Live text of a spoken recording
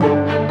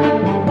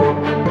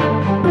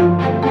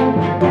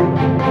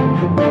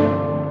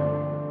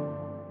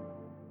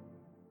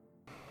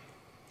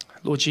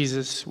Lord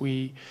Jesus,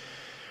 we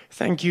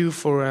thank you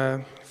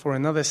for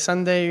another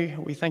Sunday.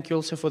 We thank you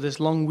also for this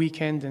long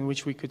weekend in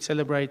which we could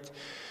celebrate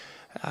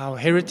our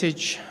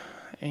heritage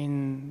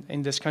in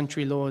this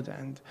country, Lord.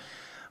 And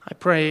I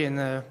pray in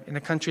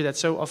a country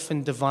that's so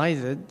often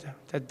divided,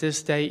 that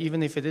this day,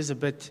 even if it is a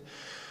bit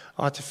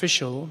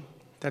artificial,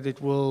 that it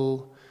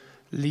will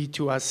lead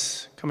to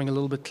us coming a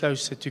little bit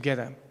closer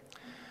together.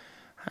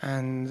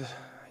 And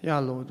yeah,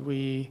 Lord,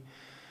 we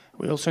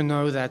also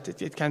know that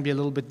it can be a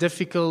little bit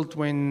difficult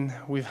when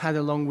we've had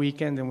a long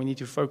weekend and we need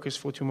to focus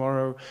for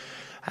tomorrow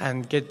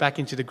and get back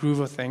into the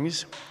groove of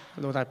things.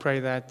 Lord, I pray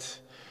that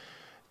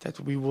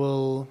we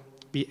will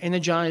be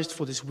energized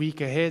for this week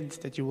ahead,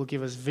 that you will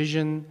give us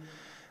vision,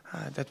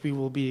 that we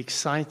will be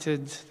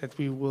excited, that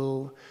we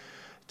will,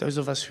 those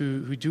of us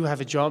who do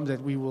have a job,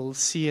 that we will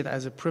see it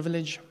as a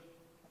privilege.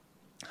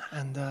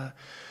 And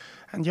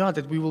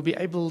that we will be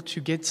able to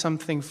get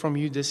something from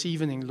you this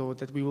evening, Lord,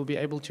 that we will be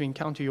able to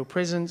encounter your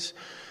presence,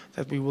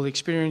 that we will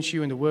experience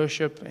you in the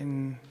worship,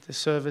 in the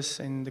service,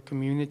 in the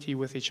community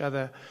with each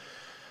other.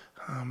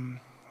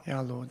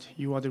 Lord,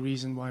 you are the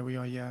reason why we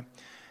are here.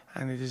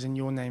 And it is in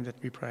your name that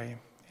we pray,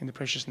 in the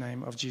precious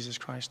name of Jesus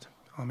Christ.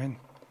 Amen.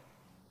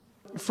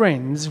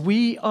 Friends,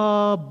 we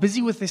are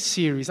busy with this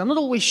series. I'm not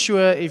always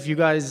sure if you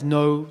guys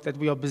know that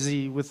we are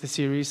busy with the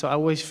series, so I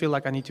always feel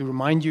like I need to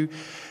remind you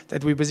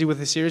that we're busy with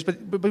the series.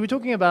 But we're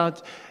talking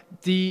about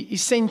the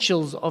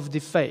essentials of the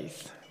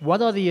faith.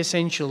 What are the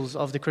essentials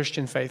of the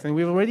Christian faith? And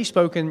we've already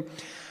spoken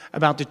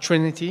about the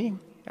Trinity,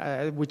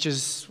 which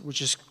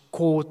is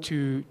core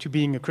to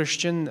being a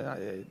Christian,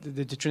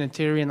 the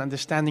Trinitarian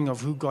understanding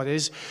of who God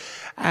is.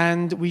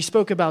 And we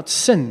spoke about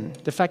sin,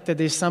 the fact that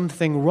there's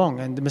something wrong,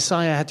 and the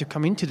Messiah had to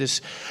come into this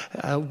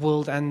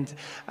world, and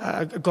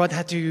God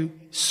had to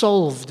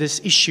solve this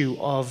issue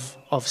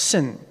of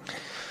sin.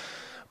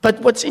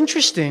 But what's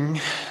interesting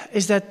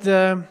is that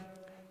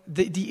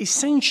the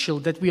essential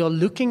that we are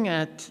looking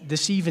at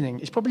this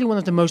evening is probably one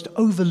of the most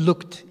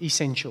overlooked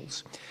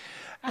essentials.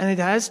 And it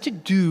has to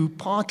do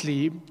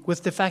partly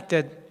with the fact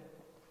that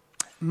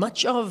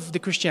much of the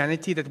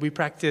Christianity that we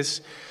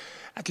practice,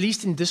 at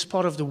least in this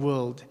part of the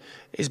world,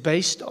 is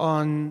based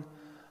on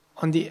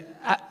the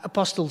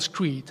Apostles'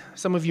 Creed.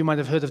 Some of you might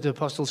have heard of the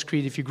Apostles'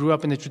 Creed. If you grew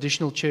up in a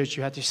traditional church,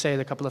 you had to say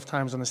it a couple of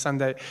times on a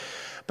Sunday.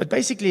 But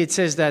basically it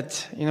says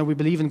that, we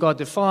believe in God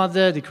the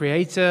Father, the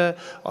Creator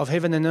of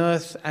heaven and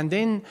earth. And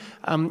then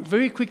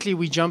very quickly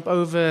we jump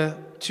over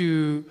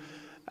to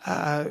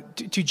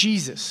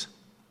Jesus.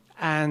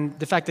 And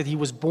the fact that he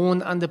was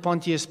born under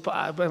Pontius,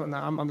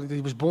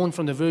 he was born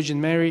from the Virgin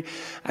Mary,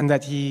 and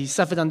that he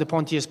suffered under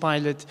Pontius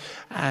Pilate,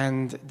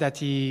 and that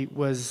he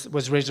was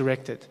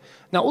resurrected.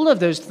 Now, all of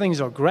those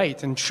things are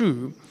great and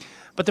true,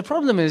 but the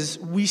problem is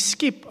we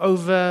skip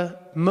over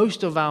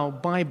most of our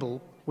Bible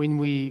when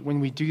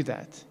we do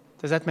that.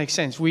 Does that make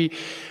sense? We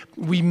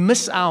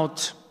miss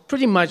out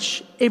pretty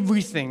much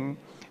everything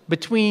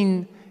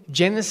between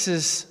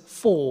Genesis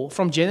 4,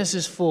 from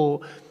Genesis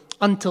 4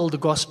 until the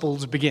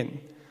Gospels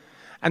begin.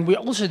 And we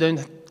also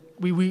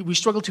we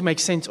struggle to make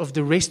sense of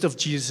the rest of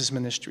Jesus'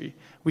 ministry.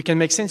 We can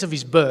make sense of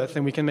his birth,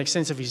 and we can make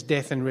sense of his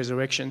death and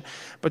resurrection,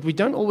 but we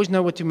don't always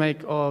know what to make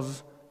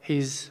of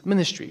his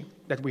ministry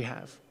that we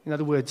have. In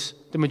other words,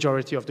 the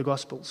majority of the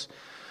Gospels.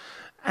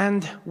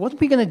 And what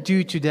we're going to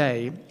do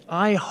today,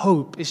 I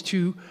hope, is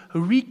to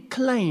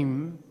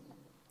reclaim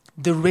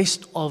the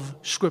rest of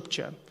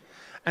Scripture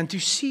and to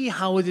see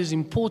how it is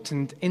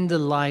important in the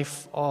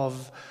life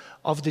of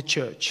the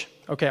church.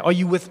 Okay, are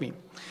you with me?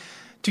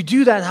 To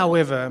do that,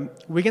 however,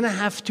 we're going to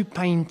have to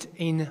paint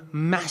in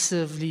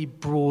massively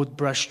broad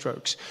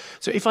brushstrokes.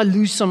 So if I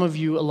lose some of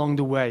you along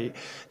the way,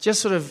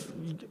 just sort of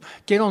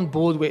get on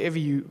board wherever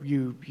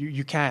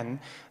you can,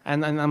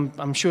 and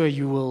I'm sure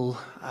you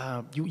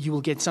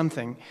will get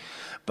something.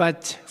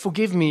 But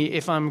forgive me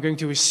if I'm going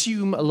to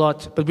assume a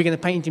lot, but we're going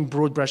to paint in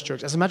broad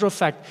brushstrokes. As a matter of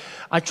fact,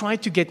 I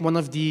tried to get one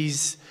of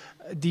these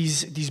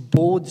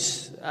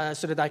boards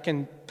so that I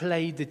can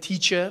play the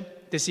teacher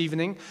this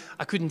evening.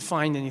 I couldn't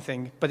find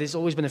anything, but it's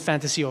always been a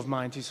fantasy of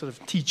mine to sort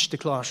of teach the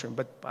classroom,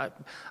 but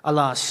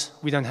alas,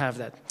 we don't have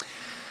that.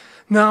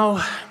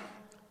 Now,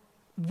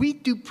 we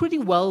do pretty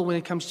well when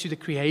it comes to the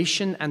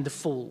creation and the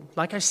fall.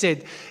 Like I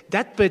said,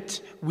 that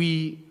bit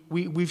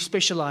we've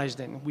specialized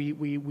in.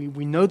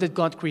 We know that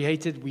God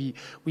created. We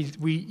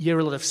hear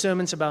a lot of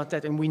sermons about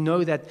that, and we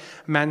know that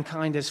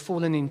mankind has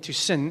fallen into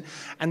sin.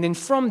 And then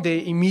from there,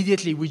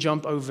 immediately we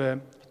jump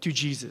over to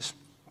Jesus.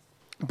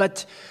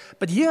 But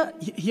here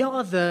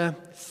are the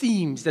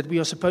themes that we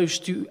are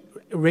supposed to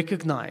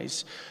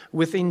recognize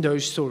within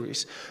those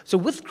stories. So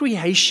with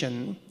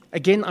creation,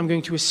 again, I'm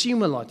going to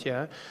assume a lot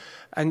here,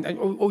 and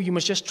you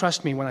must just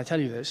trust me when I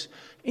tell you this.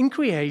 In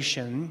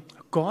creation,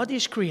 God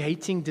is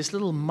creating this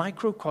little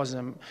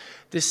microcosm,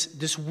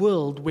 this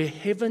world where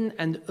heaven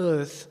and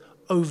earth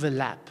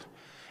overlap.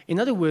 In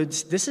other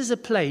words, this is a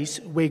place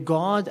where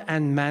God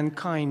and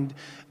mankind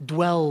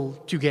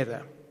dwell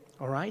together.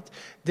 all right?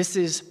 This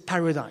is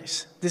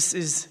paradise. This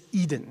is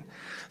Eden.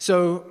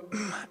 So,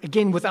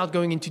 again, without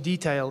going into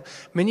detail,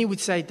 many would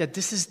say that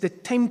this is the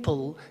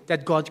temple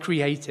that God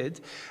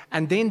created.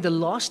 And then the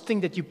last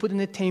thing that you put in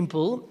a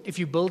temple, if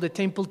you build a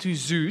temple to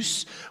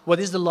Zeus, what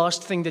is the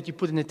last thing that you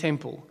put in a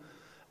temple?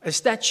 A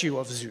statue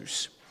of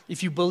Zeus.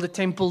 If you build a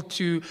temple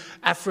to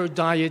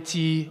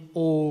Aphrodite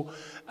or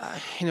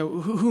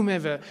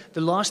whomever,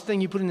 the last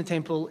thing you put in the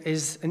temple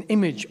is an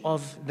image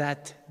of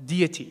that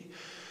deity.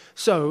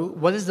 So,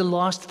 what is the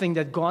last thing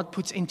that God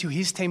puts into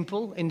his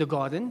temple in the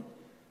garden?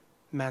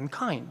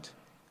 Mankind.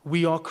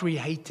 We are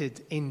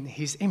created in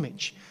his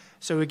image.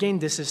 So again,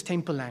 this is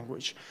temple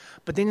language.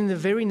 But then in the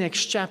very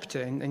next chapter,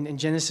 in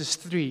Genesis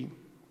 3,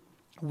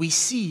 we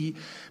see,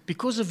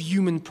 because of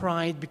human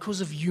pride,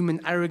 because of human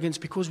arrogance,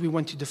 because we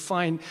want to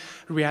define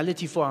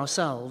reality for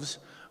ourselves,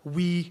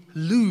 we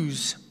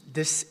lose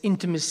this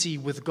intimacy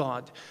with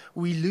God.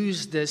 We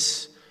lose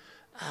this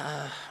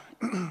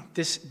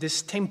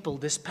temple,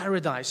 this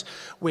paradise,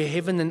 where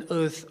heaven and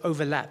earth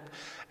overlap.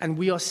 And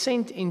we are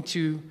sent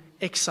into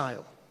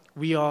exile.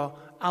 We are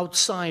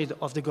outside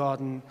of the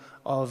Garden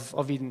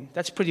of Eden.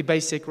 That's pretty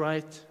basic,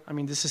 right? I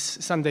mean, this is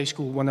Sunday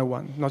School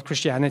 101, not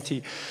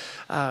Christianity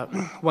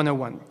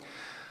 101.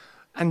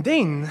 And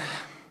then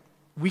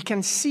we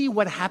can see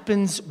what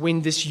happens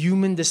when this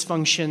human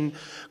dysfunction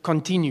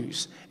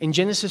continues. In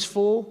Genesis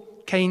 4,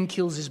 Cain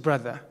kills his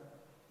brother.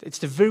 It's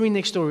the very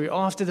next story.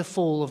 After the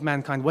fall of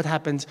mankind, what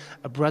happens?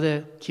 A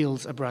brother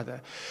kills a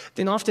brother.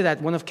 Then after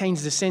that, one of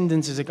Cain's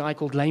descendants is a guy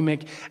called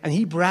Lamech, and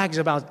he brags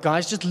about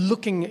guys just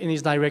looking in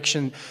his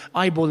direction,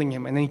 eyeballing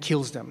him, and then he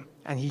kills them.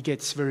 And he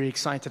gets very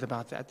excited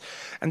about that.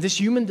 And this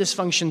human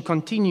dysfunction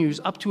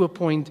continues up to a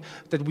point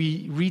that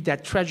we read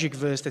that tragic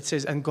verse that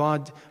says, and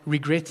God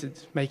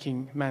regretted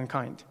making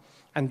mankind.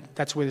 And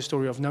that's where the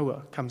story of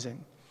Noah comes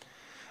in.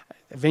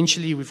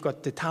 Eventually, we've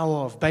got the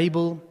Tower of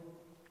Babel.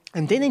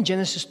 And then in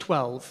Genesis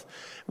 12,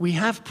 we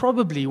have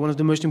probably one of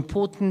the most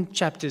important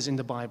chapters in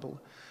the Bible.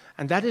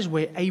 And that is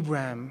where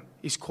Abraham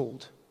is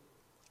called.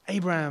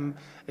 Abraham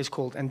is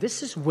called. And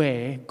this is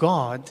where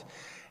God,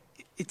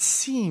 it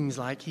seems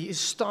like he is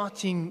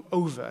starting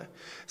over.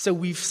 So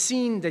we've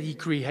seen that he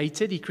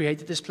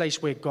created this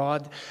place where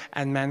God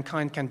and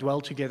mankind can dwell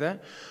together.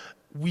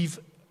 We've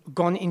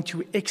gone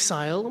into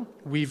exile.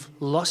 We've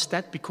lost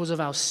that because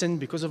of our sin,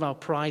 because of our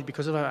pride,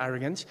 because of our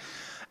arrogance.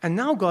 And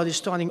now God is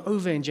starting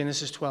over in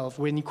Genesis 12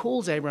 when he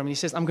calls Abraham and he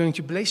says, I'm going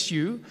to bless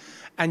you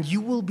and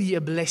you will be a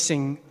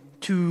blessing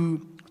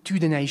to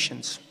the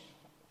nations.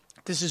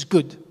 This is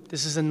good.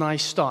 This is a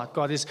nice start.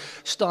 God is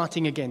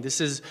starting again.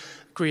 This is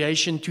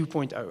creation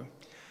 2.0.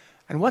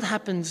 And what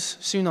happens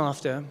soon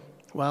after?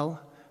 Well,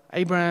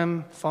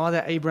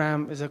 Father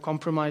Abraham is a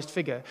compromised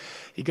figure.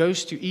 He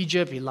goes to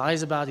Egypt. He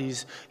lies about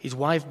his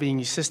wife being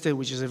his sister,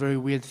 which is a very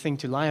weird thing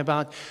to lie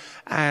about.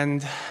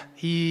 And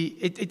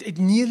it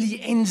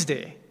nearly ends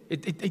there.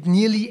 It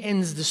nearly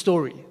ends the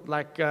story.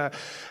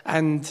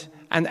 And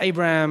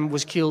Abraham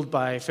was killed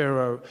by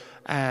Pharaoh,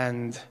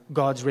 and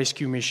God's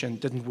rescue mission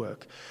didn't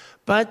work.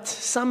 But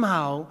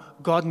somehow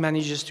God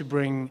manages to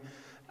bring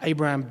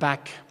Abraham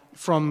back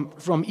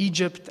from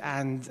Egypt,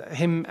 and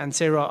him and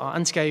Sarah are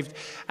unscathed,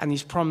 and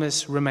his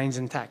promise remains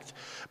intact.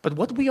 But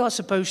what we are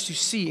supposed to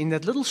see in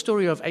that little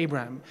story of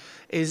Abraham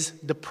is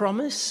the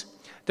promise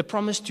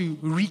to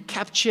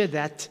recapture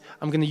that,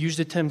 I'm going to use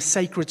the term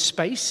sacred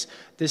space,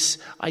 this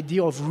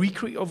idea of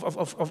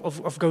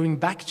going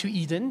back to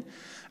Eden.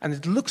 And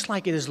it looks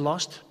like it is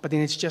lost, but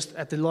then it's just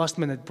at the last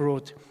minute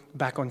brought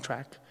back on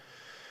track.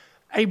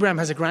 Abraham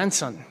has a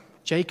grandson,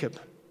 Jacob.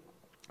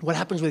 What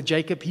happens with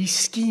Jacob? He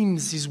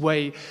schemes his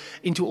way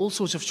into all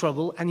sorts of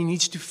trouble, and he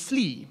needs to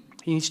flee.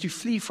 He needs to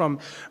flee from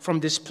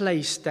this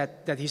place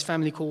that his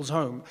family calls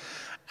home.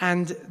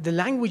 And the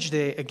language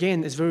there,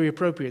 again, is very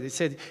appropriate. It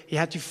said he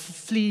had to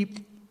flee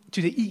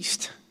to the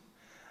east.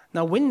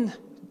 Now, when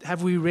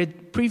have we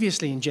read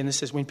previously in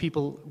Genesis when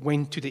people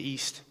went to the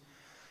east?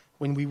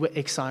 When we were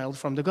exiled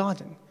from the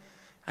garden.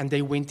 And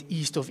they went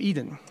east of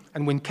Eden.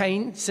 And when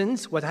Cain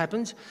sins, what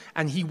happens?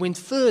 And he went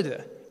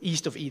further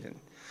east of Eden.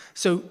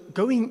 So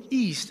going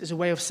east is a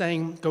way of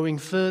saying going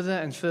further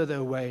and further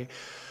away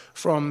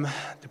from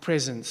the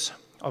presence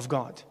of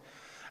God.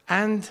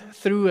 And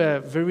through a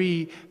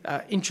very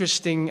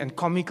interesting and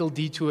comical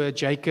detour,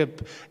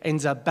 Jacob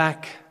ends up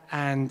back,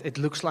 and it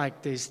looks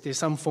like there's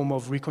some form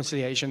of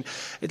reconciliation.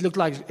 It looks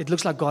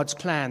like God's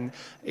plan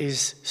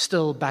is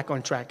still back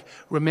on track.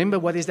 Remember,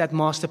 what is that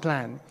master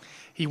plan?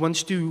 He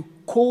wants to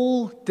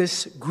call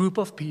this group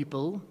of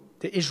people,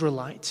 the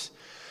Israelites,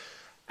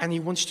 and he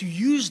wants to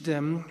use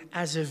them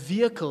as a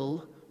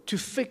vehicle to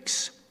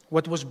fix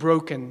what was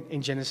broken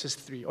in Genesis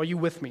 3. Are you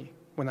with me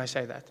when I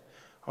say that?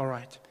 All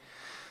right.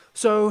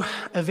 So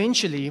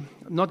eventually,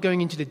 not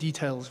going into the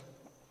details,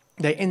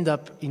 they end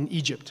up in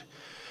Egypt.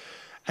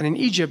 And in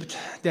Egypt,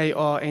 they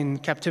are in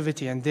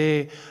captivity. And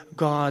there,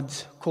 God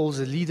calls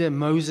a leader,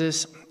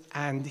 Moses,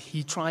 and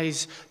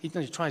he's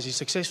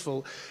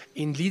successful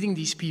in leading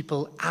these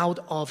people out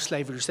of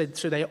slavery.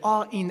 So they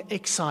are in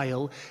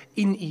exile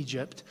in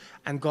Egypt,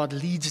 and God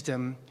leads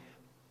them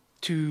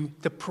to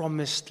the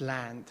promised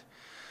land.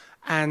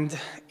 And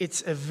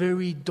it's a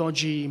very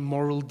dodgy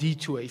moral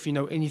detour, if you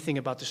know anything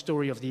about the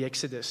story of the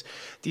Exodus.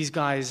 These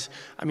guys,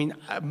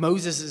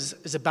 Moses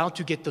is about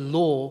to get the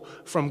law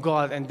from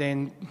God, and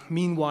then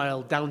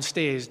meanwhile,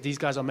 downstairs, these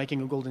guys are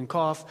making a golden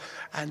calf,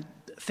 and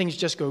things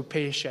just go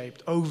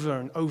pear-shaped over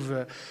and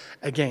over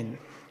again.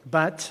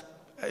 But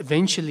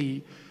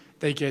eventually,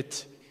 they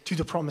get to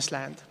the promised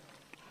land.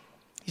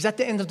 Is that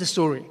the end of the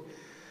story?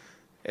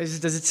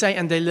 Does it say,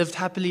 and they lived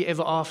happily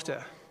ever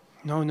after?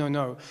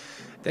 No.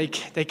 They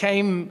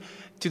came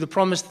to the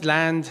promised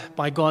land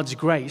by God's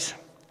grace.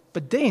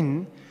 But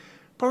then,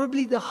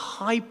 probably the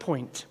high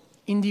point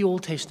in the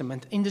Old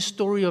Testament, in the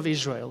story of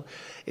Israel,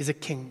 is a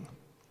king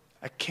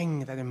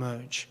that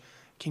emerged,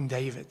 King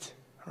David,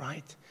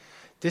 right?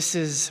 This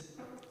is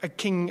a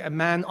king, a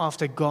man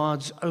after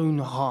God's own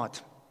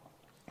heart.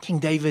 King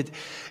David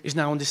is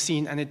now on the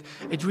scene, and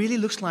it really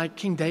looks like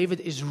King David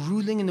is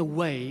ruling in a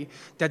way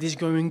that is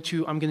going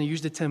to, I'm going to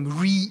use the term,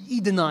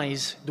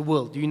 re-Edenize the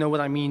world. Do you know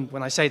what I mean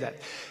when I say that?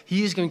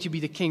 He is going to be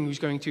the king who's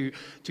going to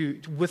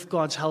with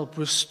God's help,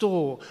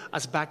 restore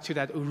us back to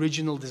that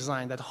original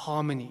design, that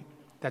harmony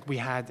that we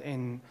had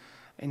in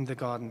the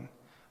garden.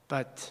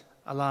 But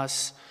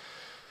alas,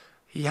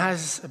 he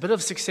has a bit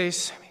of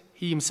success.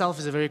 He himself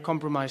is a very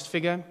compromised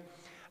figure.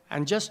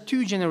 And just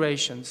 2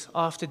 generations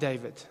after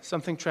David,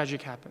 something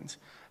tragic happens,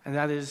 and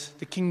that is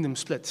the kingdom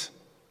splits.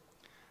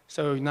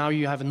 So now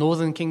you have a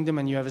northern kingdom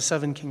and you have a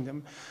southern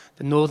kingdom.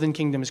 The northern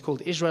kingdom is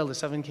called Israel, the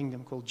southern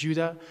kingdom called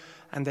Judah,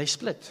 and they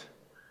split.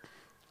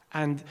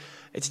 And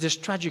it's this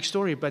tragic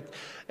story, but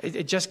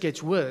it just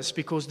gets worse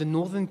because the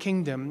northern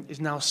kingdom is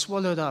now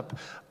swallowed up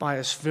by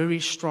a very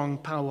strong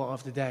power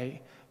of the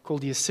day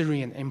called the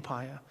Assyrian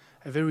Empire.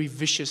 A very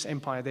vicious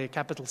empire, their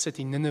capital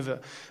city, Nineveh.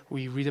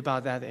 We read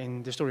about that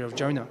in the story of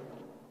Jonah.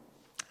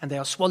 And they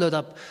are swallowed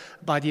up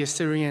by the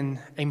Assyrian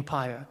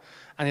Empire.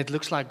 And it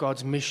looks like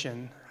God's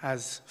mission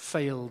has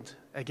failed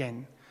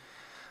again.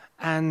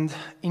 And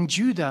in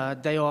Judah,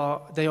 they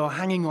are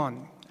hanging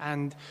on.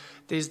 And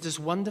there's this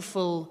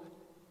wonderful,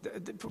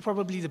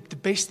 probably the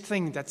best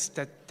thing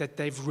that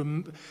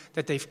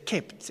they've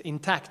kept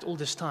intact all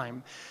this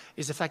time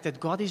is the fact that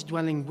God is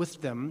dwelling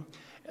with them,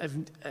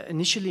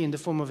 initially in the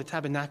form of a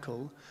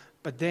tabernacle,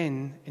 but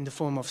then in the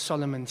form of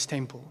Solomon's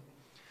temple.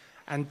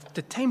 And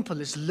the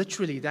temple is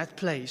literally that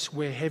place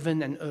where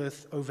heaven and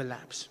earth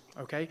overlaps,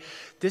 okay?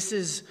 This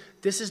is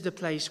the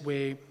place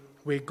where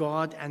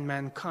God and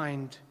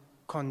mankind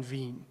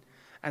convene.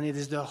 And it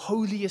is the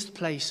holiest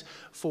place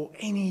for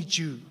any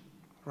Jew,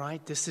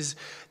 right? This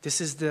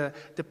is the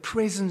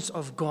presence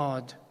of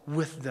God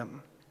with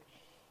them.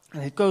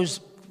 And it goes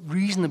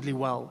reasonably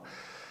well.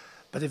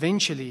 But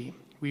eventually,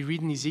 we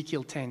read in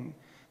Ezekiel 10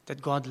 that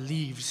God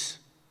leaves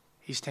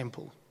his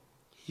temple.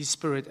 His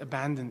spirit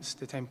abandons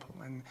the temple.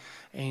 And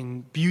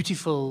in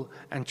beautiful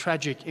and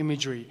tragic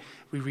imagery,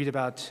 we read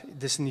about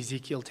this in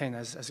Ezekiel 10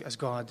 as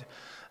God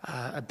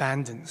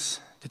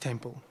abandons the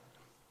temple.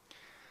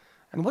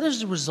 And what is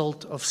the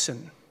result of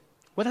sin?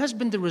 What has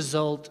been the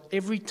result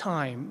every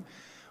time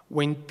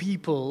when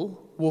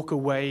people walk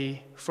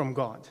away from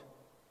God?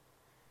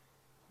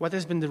 What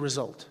has been the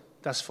result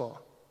thus far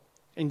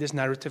in this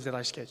narrative that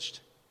I sketched?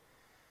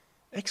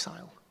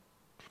 Exile.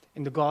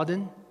 In the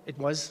garden, it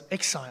was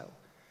exile.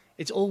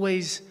 It's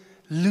always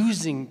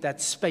losing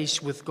that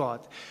space with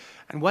God.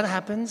 And what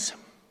happens?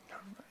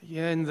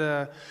 Yeah, in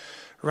the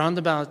round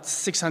about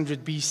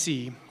 600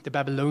 BC, the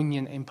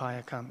Babylonian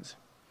Empire comes.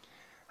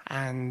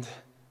 And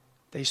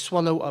they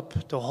swallow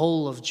up the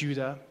whole of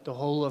Judah, the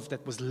whole of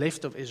that was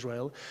left of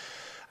Israel,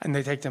 and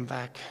they take them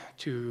back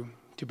to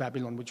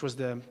Babylon, which was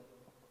a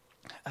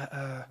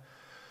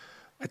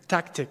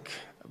tactic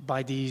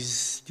by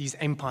these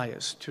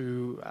empires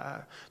to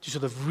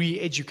sort of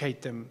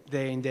re-educate them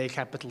there in their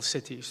capital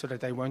city so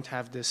that they won't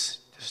have this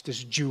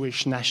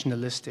Jewish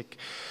nationalistic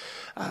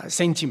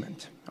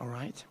sentiment, all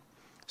right?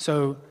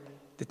 So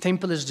the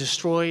temple is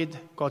destroyed,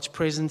 God's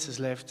presence is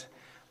left,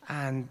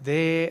 and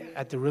there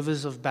at the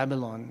rivers of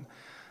Babylon,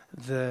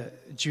 the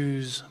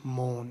Jews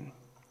mourn.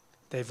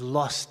 They've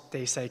lost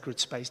their sacred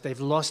space. They've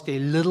lost their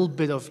little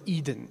bit of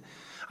Eden.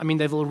 I mean,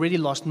 they've already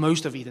lost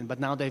most of Eden, but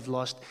now they've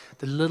lost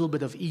the little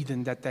bit of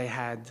Eden that they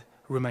had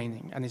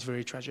remaining, and it's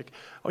very tragic.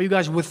 Are you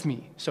guys with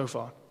me so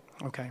far?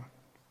 Okay.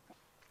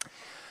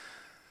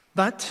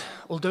 But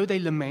although they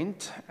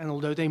lament and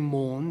although they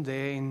mourn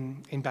there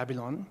in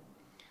Babylon,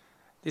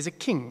 there's a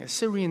king, a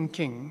Syrian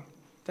king,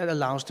 that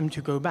allows them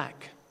to go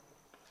back.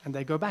 And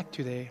they go back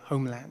to their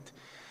homeland.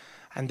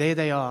 And there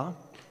they are,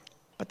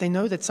 but they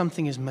know that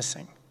something is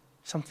missing.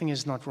 Something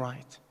is not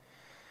right.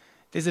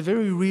 There's a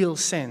very real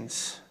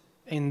sense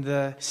in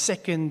the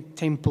Second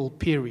Temple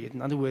period,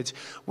 in other words,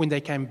 when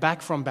they came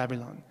back from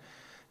Babylon,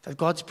 that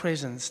God's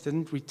presence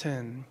didn't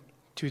return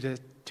to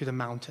the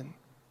mountain,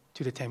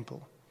 to the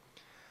temple.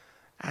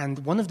 And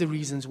one of the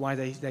reasons why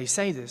they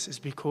say this is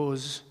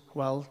because,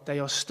 well, they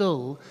are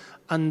still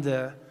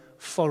under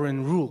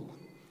foreign rule.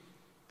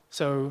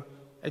 So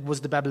it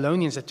was the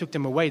Babylonians that took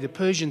them away. The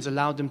Persians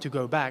allowed them to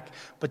go back,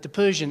 but the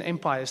Persian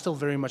Empire is still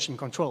very much in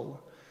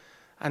control.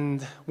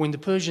 And when the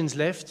Persians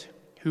left,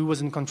 who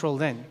was in control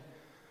then?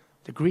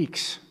 The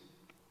Greeks.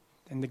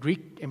 Then the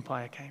Greek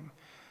Empire came.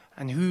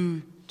 And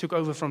who took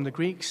over from the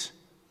Greeks?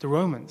 The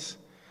Romans.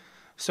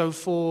 So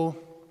for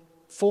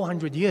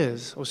 400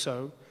 years or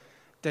so,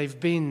 they've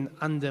been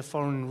under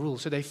foreign rule.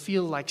 So they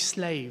feel like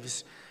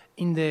slaves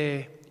in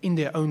their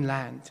own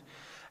land.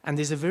 And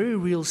there's a very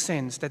real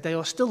sense that they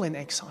are still in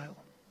exile.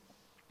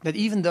 That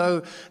even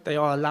though they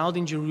are allowed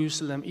in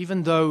Jerusalem,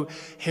 even though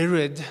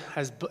Herod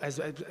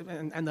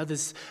and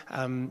others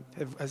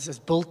has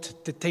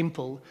built the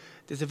temple,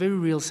 there's a very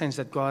real sense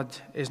that God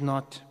is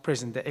not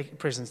present,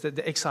 that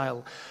the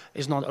exile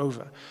is not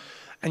over.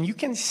 And you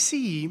can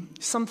see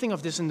something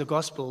of this in the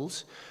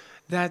Gospels,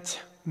 that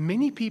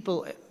many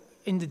people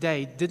in the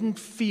day didn't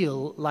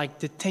feel like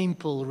the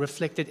temple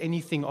reflected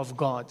anything of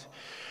God.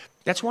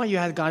 That's why you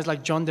had guys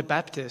like John the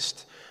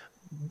Baptist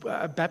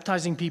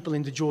baptizing people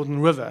in the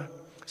Jordan River.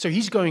 So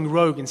he's going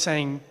rogue and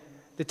saying,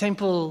 the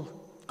temple,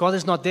 God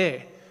is not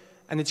there,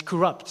 and it's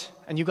corrupt,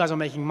 and you guys are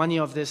making money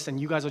of this,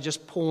 and you guys are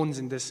just pawns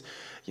in this,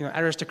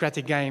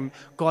 aristocratic game.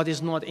 God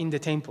is not in the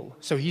temple.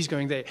 So he's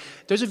going there.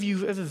 Those of you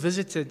who've ever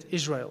visited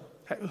Israel,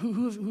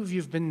 who of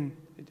you have been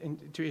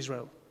to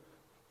Israel?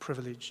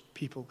 Privileged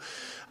people.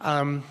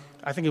 I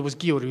think it was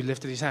Gior who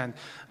lifted his hand.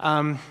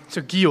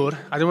 So Gior,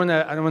 I don't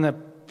want to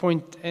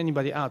point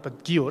anybody out,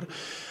 but Gior,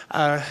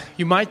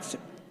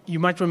 you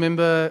might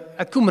remember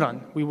at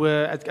Qumran. We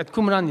were at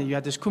Qumran. You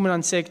had this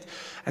Qumran sect,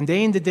 and there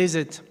in the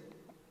desert,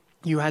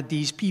 you had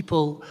these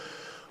people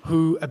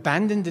who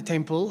abandoned the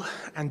temple,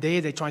 and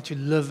there they tried to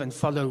live and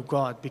follow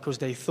God because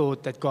they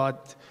thought that God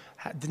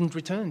didn't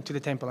return to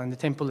the temple, and the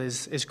temple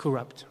is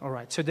corrupt. All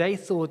right. So they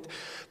thought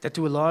that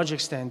to a large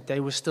extent they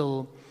were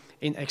still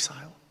in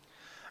exile.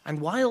 And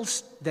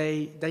whilst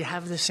they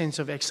have the sense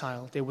of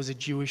exile, there was a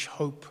Jewish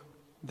hope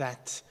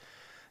that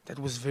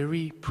was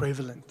very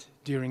prevalent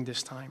during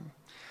this time.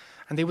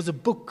 And there was a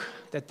book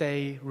that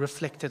they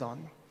reflected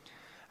on.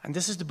 And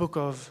this is the book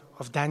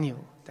of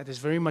Daniel that is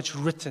very much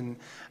written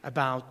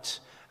about,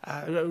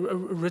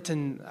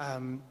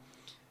 in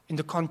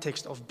the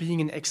context of being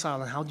in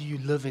exile and how do you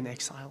live in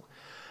exile.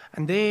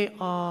 And there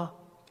are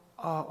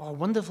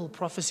wonderful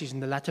prophecies in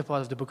the latter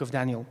part of the book of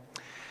Daniel.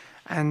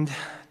 And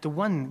the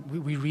one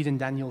we read in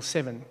Daniel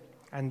 7,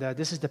 and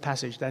this is the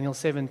passage, Daniel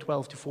 7,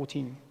 12 to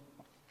 14.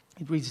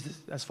 It reads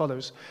as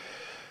follows.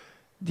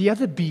 The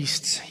other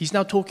beasts, he's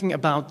now talking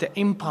about the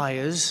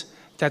empires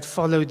that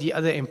follow the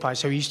other empires.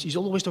 So he's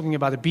always talking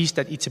about a beast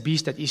that eats a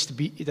beast that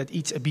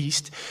eats a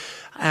beast.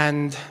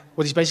 And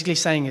what he's basically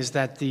saying is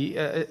that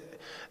the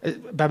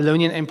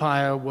Babylonian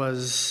Empire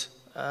was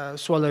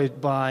swallowed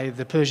by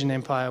the Persian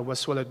Empire, was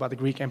swallowed by the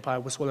Greek Empire,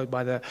 was swallowed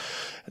by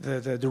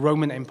the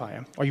Roman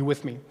Empire. Are you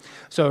with me?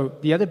 So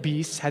the other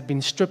beasts had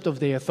been stripped of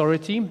their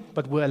authority,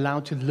 but were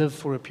allowed to live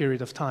for a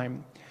period of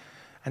time.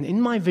 And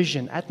in my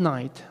vision at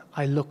night,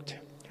 I looked,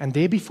 and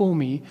there before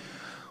me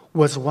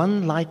was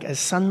one like a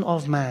son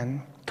of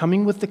man,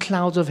 coming with the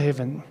clouds of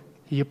heaven.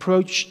 He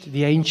approached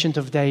the Ancient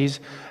of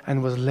Days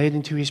and was led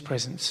into his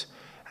presence.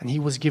 And he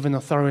was given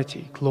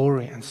authority,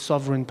 glory, and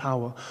sovereign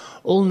power.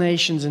 All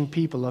nations and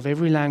people of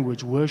every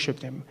language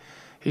worshipped him.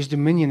 His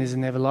dominion is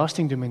an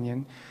everlasting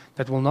dominion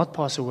that will not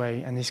pass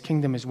away, and his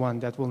kingdom is one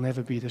that will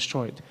never be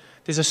destroyed.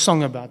 There's a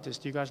song about this.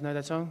 Do you guys know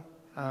that song?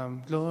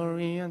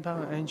 Glory and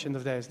power, Ancient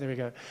of Days. There we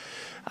go.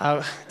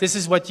 This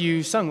is what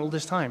you sung all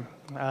this time,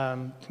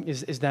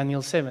 is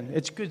Daniel 7.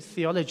 It's good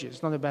theology.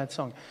 It's not a bad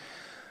song.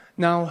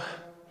 Now,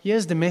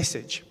 here's the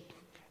message.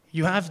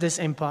 You have this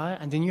empire,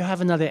 and then you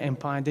have another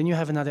empire, and then you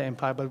have another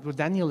empire. But what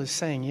Daniel is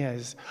saying here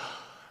is,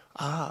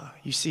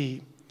 you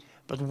see,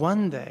 but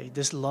one day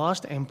this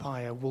last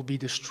empire will be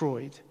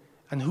destroyed.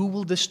 And who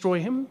will destroy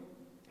him?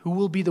 Who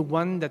will be the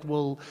one that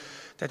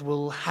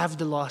will have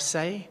the last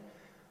say?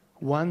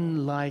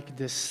 One like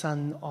the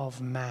Son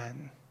of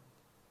Man.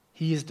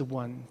 He is the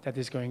one that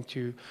is going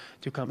to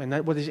come.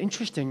 And what is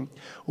interesting,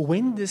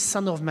 when the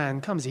Son of Man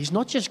comes, it's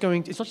not just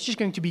going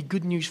to be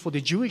good news for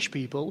the Jewish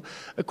people.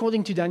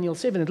 According to Daniel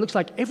 7, it looks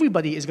like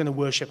everybody is going to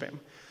worship him.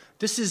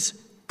 This is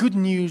good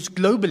news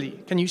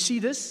globally. Can you see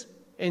this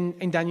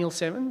in Daniel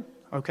 7?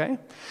 Okay.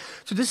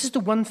 So this is the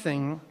one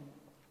thing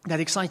that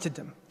excited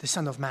them, the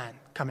Son of Man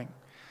coming.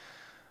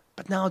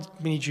 But now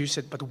many Jews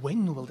said, but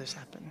when will this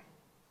happen?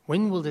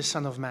 When will the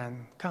Son of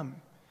Man come?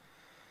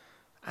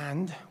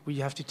 And we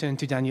have to turn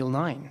to Daniel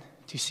 9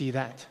 to see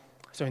that.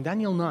 So in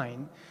Daniel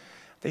 9,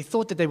 they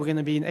thought that they were going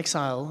to be in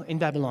exile in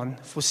Babylon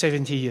for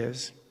 70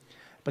 years.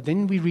 But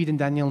then we read in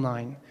Daniel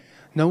 9,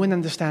 no one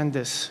understands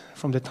this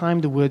from the time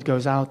the word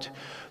goes out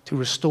to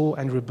restore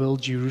and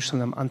rebuild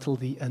Jerusalem until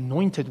the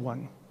anointed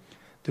one,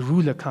 the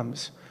ruler,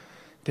 comes.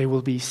 There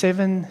will be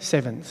 7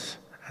 sevens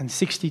and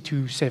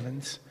 62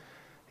 sevens.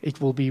 It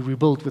will be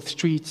rebuilt with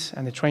streets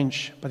and a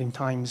trench, but in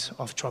times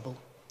of trouble.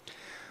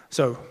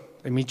 So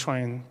let me try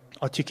and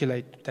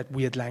articulate that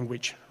weird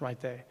language right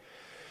there.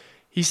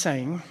 He's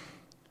saying,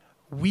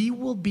 we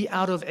will be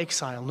out of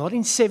exile, not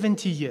in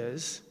 70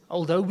 years.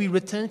 Although we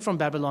returned from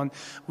Babylon,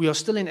 we are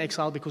still in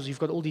exile because we've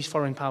got all these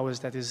foreign powers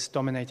that is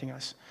dominating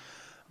us.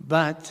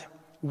 But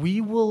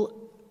we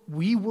will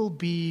we will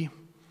be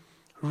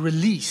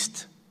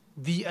released.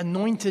 The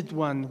anointed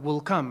one will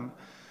come.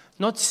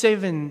 Not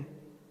 70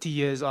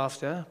 years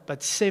after,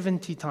 but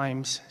 70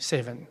 times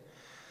 7.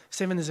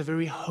 7 is a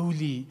very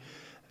holy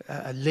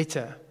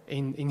letter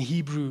in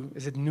Hebrew.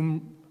 Is it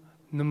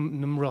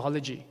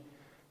numerology?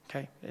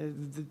 Okay,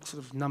 the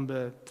sort of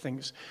number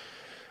things.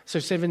 So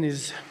 7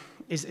 is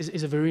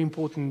a very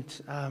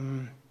important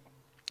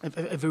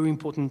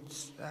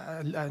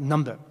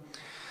number.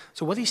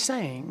 So what he's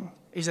saying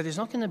is that it's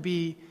not going to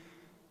be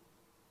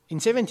in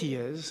 70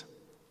 years.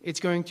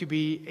 It's going to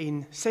be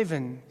in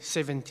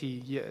 770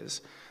 years.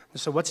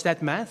 So what's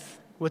that math?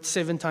 What's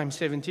 7 times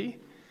 70?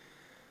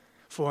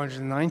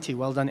 490.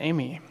 Well done,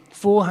 Emmy.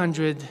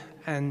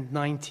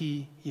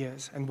 490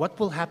 years. And what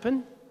will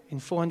happen in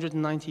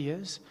 490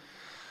 years?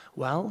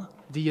 Well,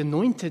 the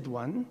anointed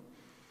one,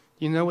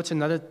 you know what's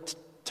another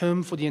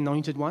term for the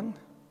anointed one?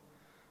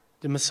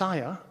 The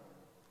Messiah,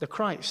 the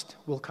Christ,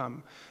 will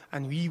come,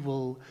 and we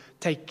will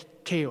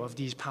take care of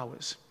these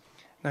powers.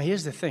 Now,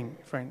 here's the thing,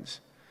 friends.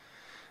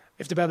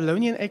 If the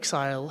Babylonian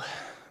exile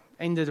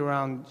ended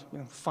around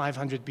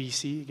 500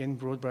 BC, again,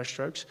 broad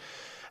brushstrokes,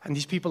 and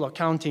these people are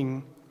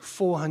counting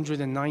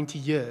 490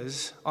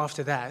 years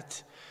after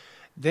that,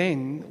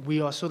 then we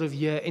are sort of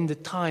here in the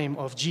time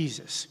of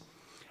Jesus.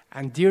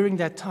 And during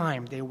that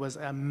time, there was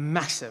a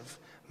massive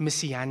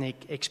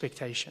messianic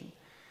expectation.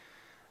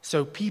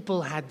 So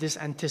people had this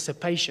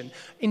anticipation.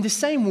 In the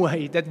same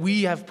way that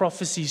we have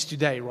prophecies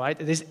today, right?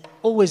 There's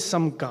always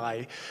some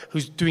guy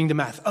who's doing the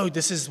math. Oh,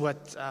 this is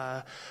what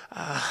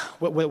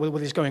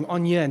is going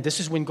on here, and this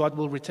is when God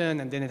will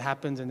return, and then it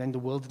happens, and then the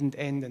world didn't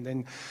end, and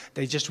then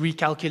they just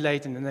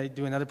recalculate, and then they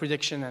do another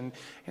prediction, and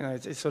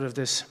it's sort of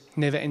this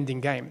never-ending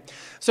game.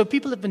 So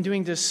people have been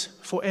doing this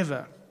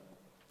forever.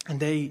 And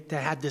they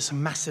had this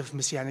massive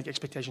messianic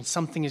expectation.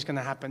 Something is going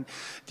to happen.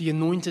 The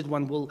anointed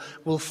one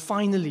will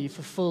finally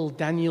fulfill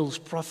Daniel's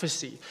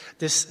prophecy.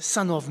 This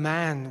Son of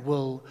Man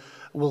will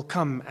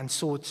come and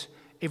sort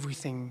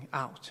everything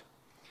out.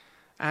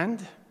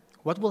 And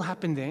what will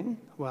happen then?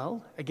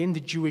 Well, again,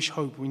 the Jewish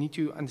hope. We need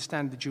to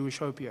understand the Jewish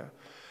hope here.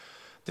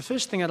 The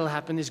first thing that will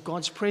happen is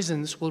God's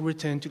presence will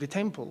return to the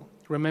temple.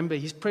 Remember,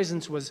 his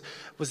presence was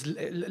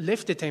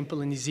left the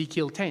temple in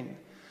Ezekiel 10.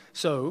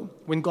 So,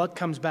 when God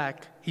comes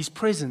back, his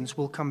presence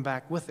will come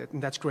back with it,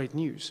 and that's great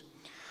news.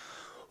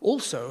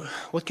 Also,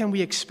 what can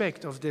we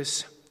expect of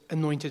this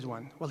anointed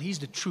one? Well, he's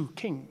the true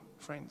king,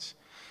 friends.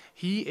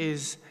 He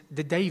is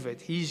the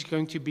David. He's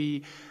going to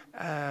be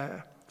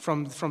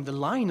from the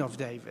line of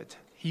David.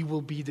 He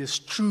will be this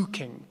true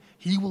king.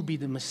 He will be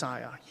the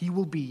Messiah. He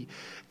will be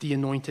the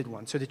anointed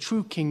one. So the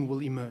true king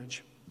will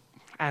emerge.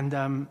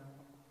 And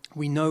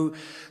we know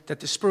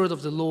that the Spirit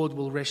of the Lord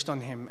will rest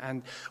on him,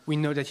 and we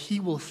know that he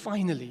will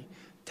finally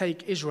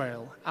take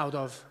Israel out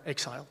of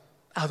exile,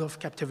 out of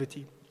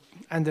captivity.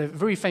 And the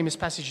very famous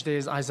passage there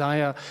is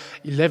Isaiah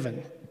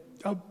 11.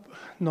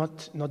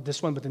 Not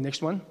this one, but the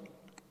next one.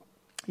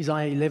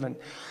 Isaiah 11.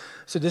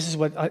 So this is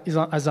what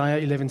Isaiah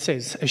 11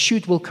 says. A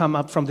shoot will come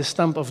up from the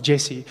stump of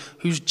Jesse.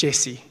 Who's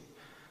Jesse?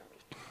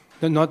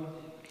 Not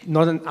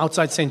an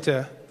outside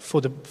center for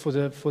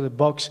the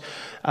box.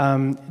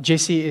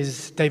 Jesse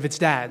is David's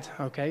dad,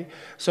 okay?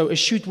 So a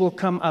shoot will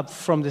come up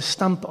from the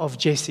stump of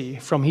Jesse.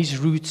 From his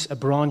roots, a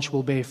branch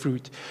will bear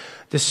fruit.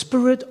 The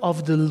Spirit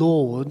of the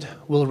Lord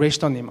will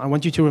rest on him. I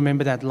want you to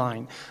remember that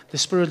line. The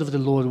Spirit of the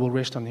Lord will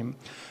rest on him.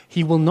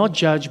 He will not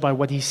judge by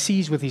what he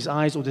sees with his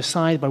eyes or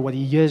decide by what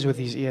he hears with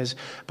his ears,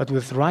 but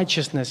with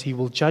righteousness he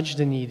will judge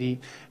the needy.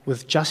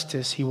 With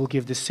justice he will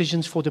give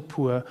decisions for the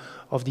poor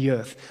of the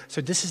earth. So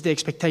this is the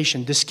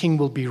expectation. This king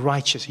will be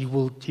righteous. He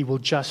will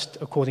judge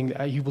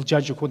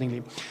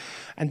accordingly.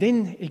 And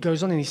then it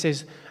goes on and he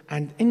says,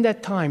 and in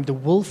that time the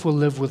wolf will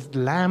live with the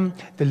lamb,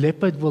 the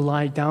leopard will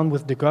lie down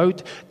with the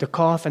goat, the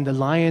calf and the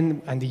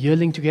lion and the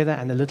yearling together,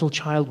 and the little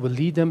child will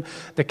lead them.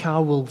 The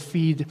cow will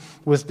feed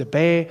with the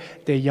bear,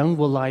 their young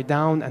will lie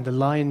down, and the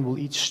lion will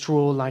eat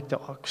straw like the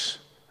ox.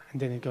 And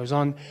then it goes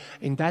on,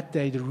 in that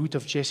day the root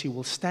of Jesse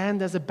will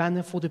stand as a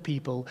banner for the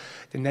people.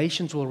 The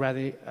nations will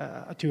rally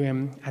to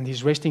him, and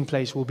his resting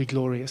place will be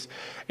glorious.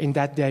 In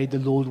that day the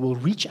Lord will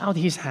reach out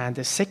his hand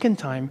a second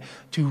time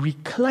to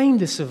reclaim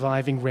the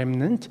surviving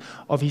remnant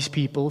of his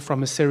people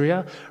from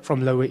Assyria,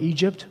 from Lower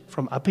Egypt,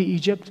 from Upper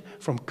Egypt,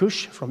 from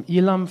Cush, from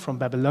Elam, from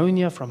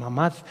Babylonia, from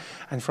Hamath,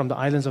 and from the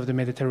islands of the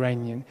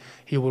Mediterranean.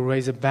 He will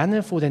raise a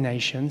banner for the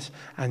nations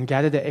and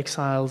gather the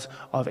exiles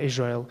of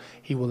Israel.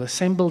 He will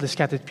assemble the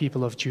scattered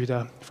people of Judah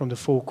from the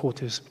four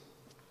quarters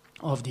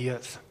of the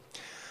earth.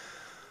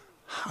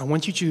 I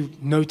want you to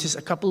notice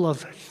a couple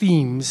of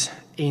themes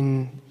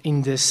in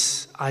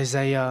this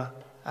Isaiah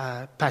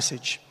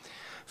passage.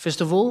 First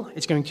of all,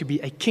 it's going to be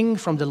a king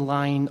from the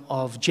line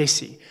of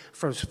Jesse.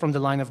 From the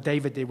line of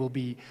David, there will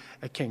be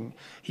a king.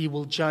 He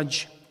will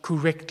judge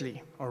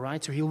correctly, all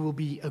right? So he will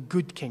be a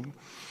good king.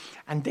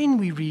 And then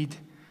we read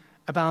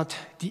about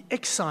the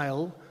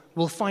exile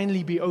will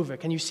finally be over.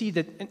 Can you see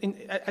that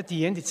at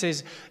the end it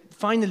says,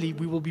 finally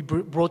we will be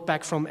brought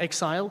back from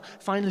exile.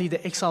 Finally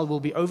the exile will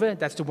be over.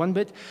 That's the one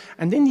bit.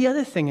 And then the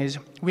other thing is,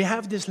 we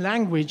have this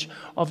language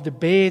of the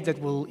bear that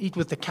will eat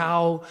with the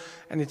cow,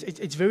 and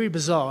it's very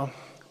bizarre.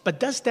 But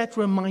does that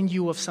remind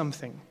you of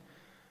something?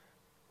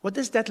 What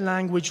does that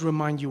language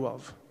remind you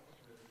of?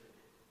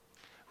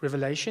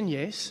 Revelation,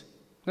 yes.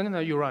 No,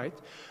 you're right.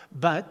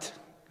 But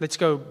let's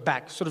go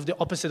back. Sort of the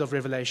opposite of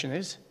Revelation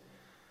is?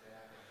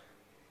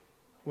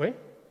 Where?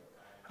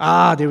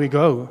 There we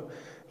go.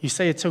 You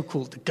say it's so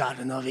cool. The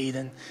Garden of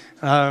Eden.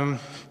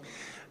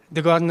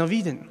 The Garden of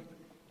Eden.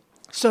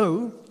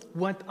 So,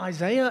 what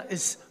Isaiah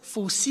is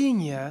foreseeing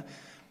here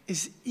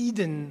is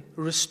Eden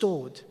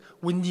restored.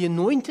 When the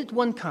Anointed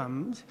One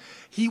comes,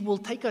 he will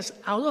take us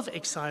out of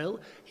exile,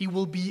 he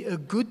will be a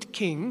good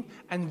king,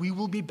 and we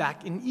will be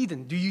back in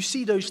Eden. Do you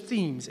see those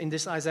themes in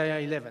this Isaiah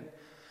 11?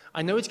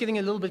 I know it's getting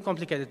a little bit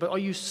complicated, but are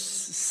you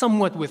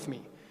somewhat with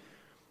me?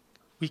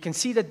 We can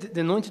see that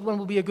the Anointed One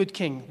will be a good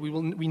king.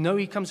 We know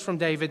he comes from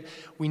David.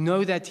 We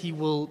know that he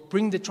will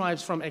bring the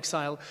tribes from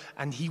exile,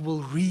 and he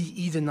will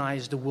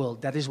re-Edenize the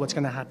world. That is what's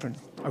going to happen.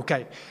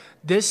 Okay,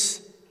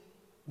 this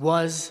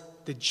was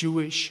the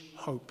Jewish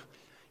hope.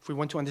 If we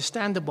want to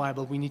understand the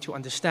Bible, we need to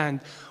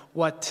understand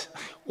what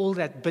all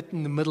that bit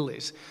in the middle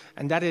is.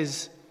 And that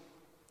is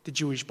the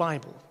Jewish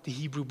Bible, the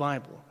Hebrew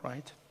Bible,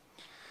 right?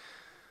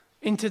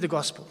 Into the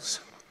Gospels.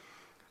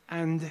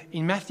 And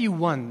in Matthew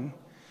 1,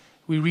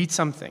 we read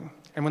something.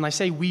 And when I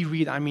say we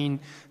read, I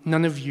mean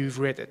none of you have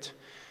read it,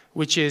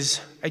 which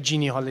is a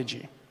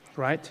genealogy,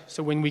 right?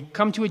 So when we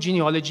come to a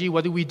genealogy,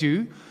 what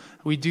do?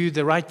 We do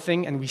the right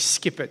thing and we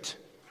skip it,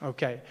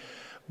 okay?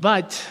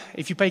 But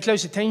if you pay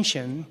close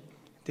attention,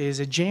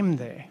 there's a gem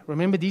there.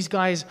 Remember, these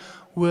guys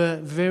were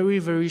very,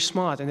 very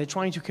smart, and they're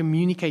trying to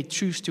communicate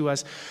truths to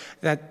us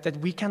that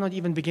we cannot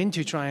even begin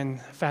to try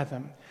and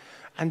fathom.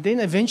 And then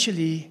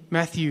eventually,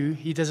 Matthew,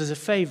 he does us a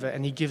favor,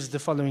 and he gives the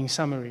following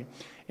summary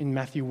in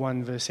Matthew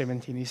 1, verse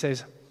 17. He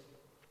says,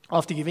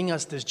 after giving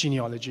us this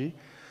genealogy,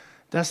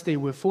 thus there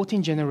were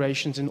 14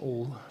 generations in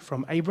all,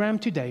 from Abraham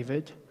to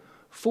David,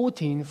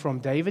 14 from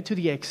David to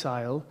the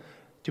exile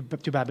to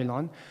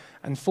Babylon,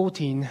 and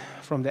 14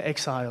 from the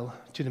exile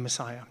to the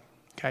Messiah.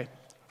 Okay,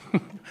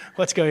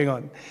 what's going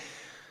on?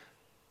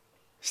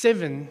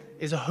 7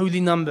 is a holy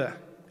number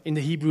in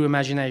the Hebrew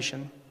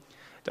imagination.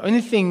 The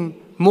only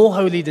thing more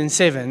holy than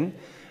 7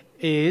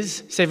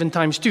 is 7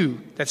 times 2.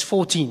 That's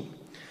 14.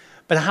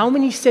 But how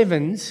many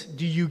 7s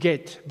do you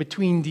get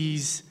between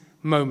these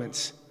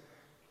moments?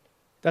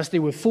 Thus,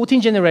 there were 14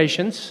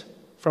 generations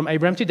from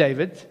Abraham to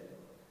David,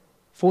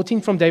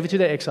 14 from David to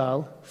the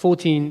exile,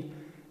 14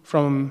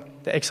 from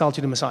the exile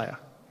to the Messiah.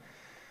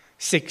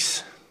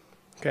 6.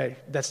 Okay,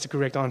 that's the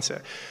correct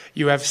answer.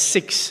 You have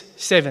 6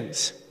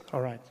 7s.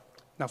 All right.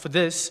 Now for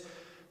this,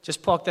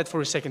 just park that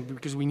for a second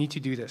because we need to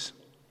do this.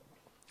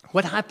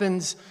 What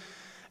happens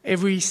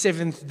every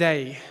 7th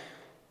day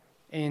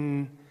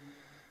in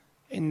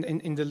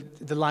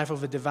the life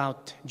of a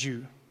devout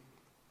Jew?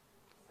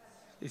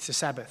 It's a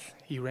Sabbath.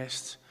 He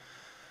rests.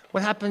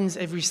 What happens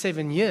every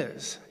 7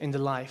 years in the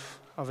life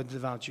of a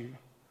devout Jew?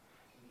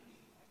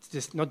 It's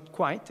just not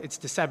quite. It's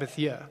the Sabbath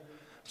year.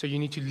 So you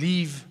need to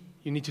leave.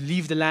 You need to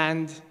leave the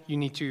land, you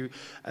need to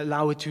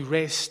allow it to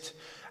rest,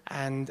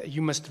 and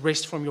you must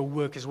rest from your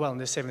work as well in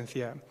the 7th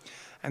year.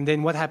 And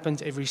then what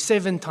happens every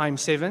 7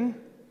 times 7?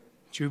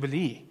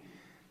 Jubilee.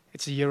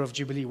 It's a year of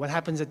Jubilee. What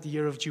happens at the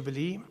year of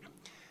Jubilee?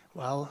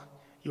 Well,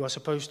 you are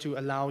supposed to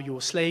allow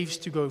your slaves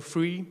to go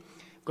free.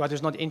 God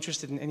is not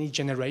interested in any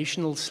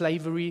generational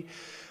slavery.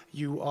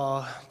 You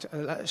are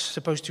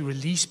supposed to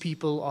release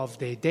people of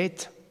their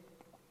debt.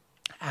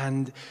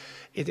 And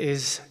it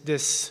is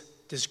this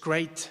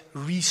great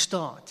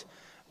restart,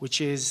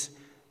 which is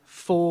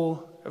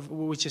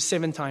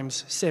 7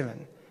 times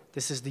 7.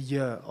 This is the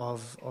year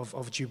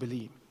of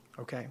Jubilee.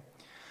 Okay.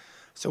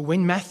 So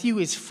when Matthew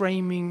is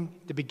framing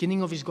the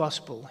beginning of his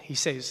gospel, he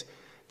says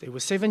there were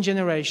 7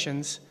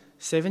 generations,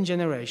 7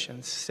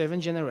 generations, 7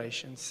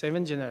 generations,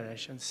 7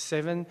 generations,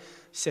 7,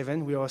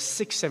 7. We are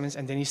 6 sevens,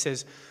 and then he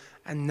says,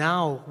 and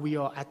now we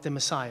are at the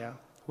Messiah.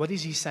 What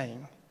is he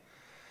saying?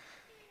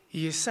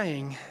 He is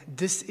saying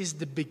this is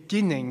the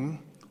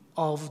beginning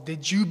of the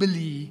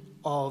Jubilee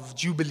of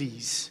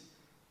Jubilees.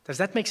 Does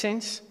that make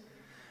sense?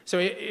 So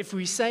if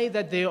we say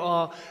that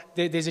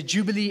there's a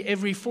Jubilee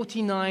every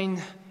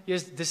 49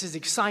 years, this is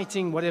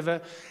exciting,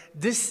 whatever,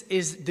 this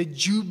is the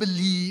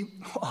Jubilee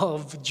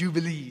of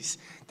Jubilees.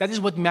 That is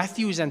what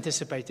Matthew is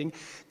anticipating.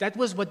 That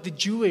was what the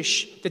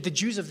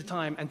Jews of the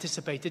time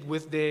anticipated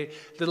with their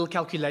little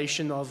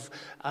calculation of,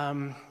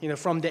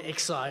 from the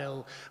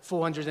exile,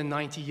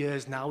 490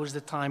 years, now is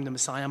the time the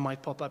Messiah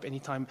might pop up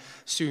anytime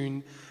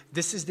soon.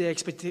 This is their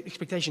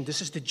expectation.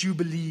 This is the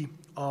Jubilee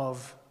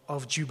of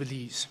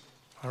Jubilees.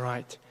 All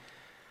right.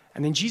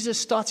 And then Jesus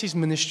starts his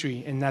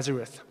ministry in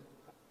Nazareth.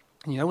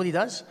 And you know what he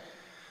does?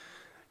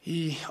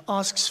 He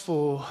asks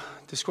for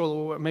the scroll,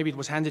 or maybe it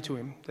was handed to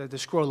him, the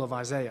scroll of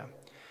Isaiah.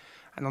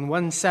 And on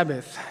one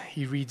Sabbath,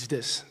 he reads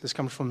this. This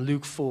comes from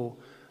Luke 4,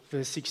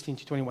 verse 16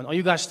 to 21. Are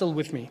you guys still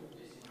with me?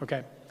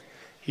 Okay.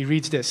 He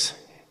reads this.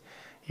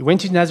 He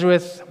went to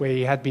Nazareth, where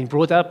he had been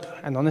brought up,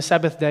 and on the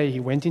Sabbath day he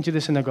went into the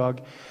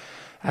synagogue,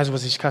 as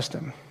was his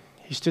custom.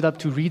 He stood up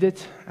to read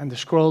it, and the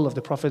scroll of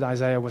the prophet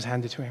Isaiah was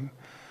handed to him.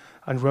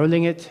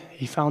 Unrolling it,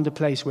 he found the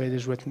place where it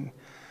is written,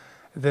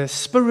 "The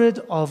Spirit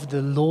of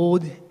the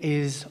Lord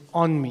is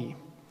on me,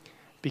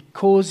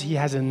 because he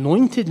has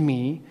anointed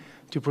me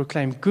to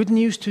proclaim good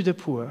news to the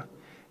poor.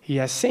 He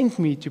has sent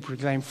me to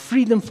proclaim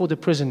freedom for the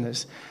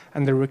prisoners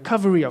and the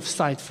recovery of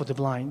sight for the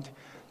blind,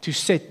 to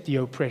set the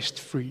oppressed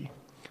free,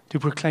 to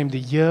proclaim the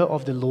year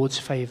of the Lord's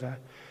favor."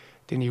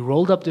 Then he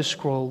rolled up the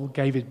scroll,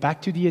 gave it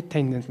back to the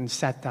attendant, and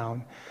sat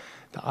down.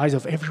 The eyes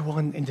of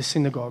everyone in the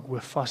synagogue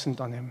were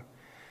fastened on him.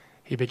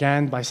 He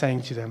began by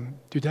saying to them,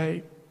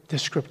 "Today, the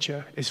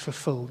scripture is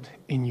fulfilled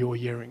in your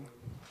hearing."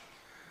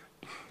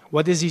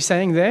 What is he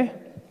saying there?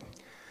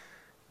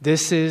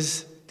 This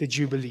is the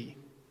Jubilee.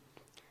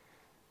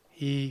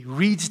 He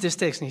reads this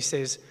text and he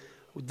says,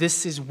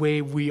 this is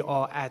where we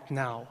are at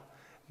now.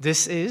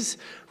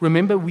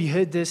 Remember we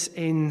heard this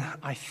in,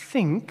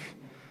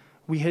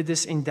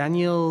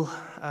 Daniel,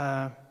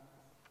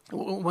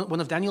 one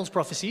of Daniel's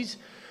prophecies.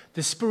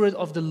 The Spirit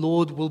of the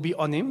Lord will be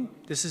on him.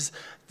 This is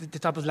the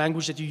type of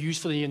language that you use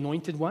for the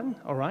anointed one,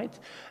 all right?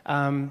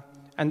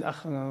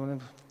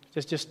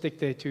 Just stick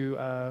there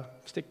to,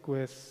 stick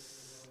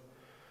with,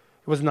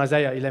 it was in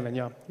Isaiah 11,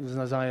 yeah. It was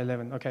in Isaiah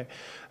 11, okay.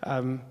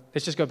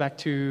 Let's just go back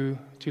to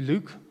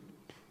Luke.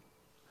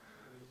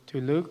 To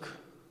Luke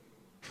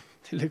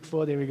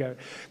 4, there we go.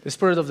 The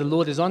Spirit of the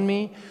Lord is on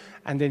me,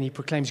 and then he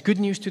proclaims good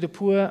news to the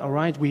poor, all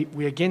right?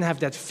 We again have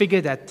that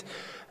figure, that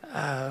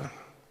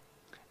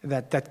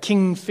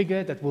king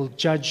figure that will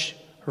judge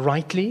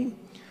rightly.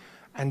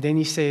 And then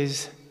he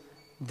says,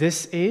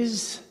 this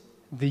is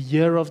the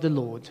year of the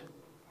Lord.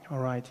 All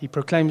right. He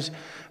proclaims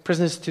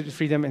prisoners to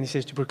freedom, and he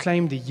says to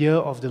proclaim the year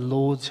of the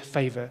Lord's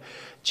favor.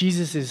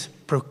 Jesus is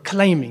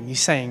proclaiming,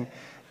 he's saying,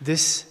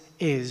 this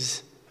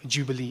is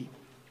Jubilee.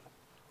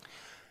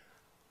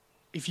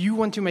 If you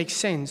want to make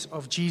sense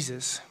of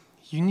Jesus,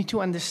 you need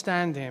to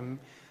understand him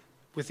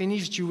within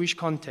his Jewish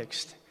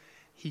context.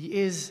 He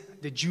is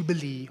the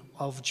Jubilee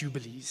of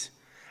Jubilees.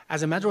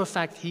 As a matter of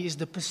fact, he is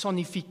the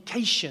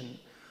personification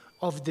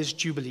of this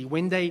Jubilee.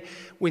 When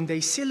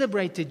they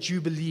celebrated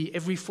Jubilee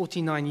every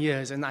 49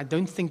 years, and I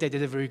don't think they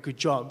did a very good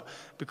job,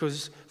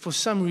 because for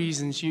some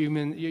reason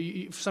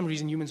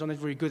humans are not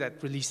very good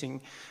at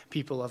releasing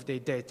people of their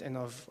debt and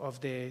of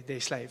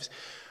their slaves.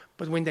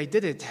 But when they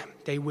did it,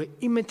 they were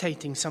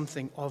imitating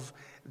something of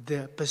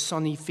the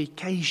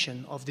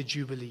personification of the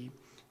Jubilee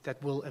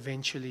that will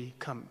eventually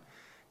come.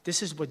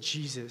 This is what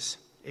Jesus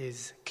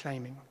is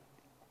claiming.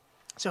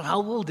 So how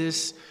will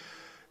this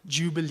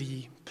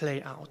Jubilee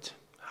play out?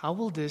 How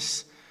will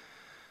this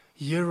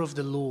year of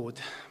the Lord,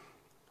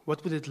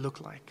 what would it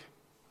look like?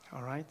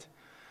 All right?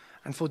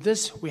 And for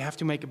this, we have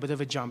to make a bit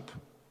of a jump.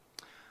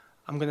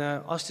 I'm going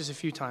to ask this a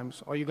few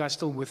times. Are you guys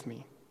still with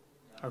me?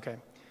 Okay.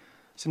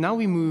 So now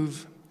we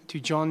move to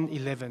John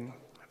 11,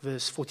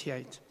 verse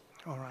 48.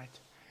 All right.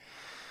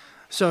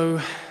 So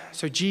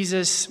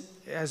Jesus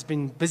has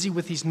been busy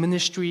with his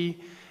ministry.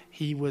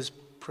 He was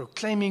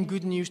proclaiming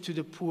good news to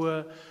the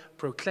poor,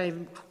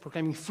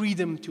 proclaiming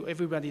freedom to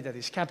everybody that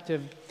is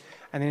captive.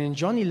 And then in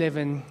John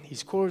 11,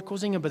 he's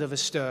causing a bit of a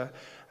stir,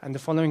 and the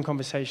following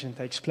conversation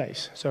takes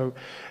place. So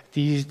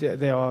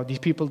there are these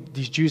people,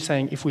 these Jews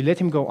saying, if we let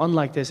him go on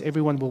like this,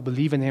 everyone will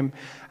believe in him,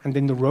 and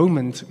then the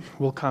Romans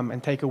will come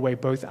and take away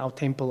both our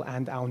temple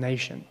and our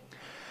nation.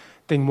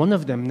 Then one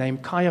of them,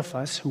 named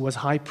Caiaphas, who was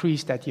high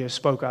priest that year,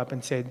 spoke up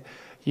and said,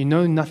 "You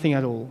know nothing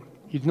at all.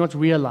 You do not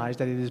realize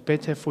that it is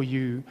better for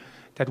you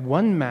that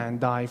one man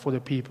die for the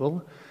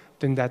people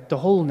than that the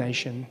whole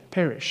nation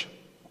perish."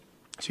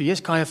 So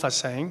here's Caiaphas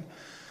saying,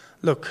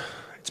 look,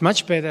 it's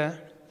much better.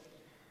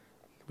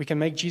 We can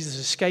make Jesus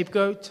a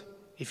scapegoat.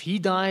 If he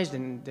dies,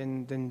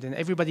 then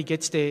everybody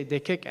gets their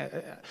kick,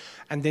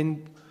 and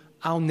then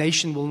our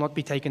nation will not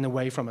be taken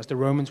away from us. The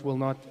Romans will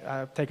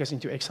not take us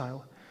into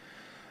exile.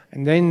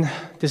 And then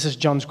this is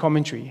John's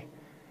commentary.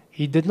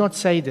 He did not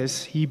say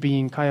this, he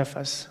being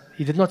Caiaphas,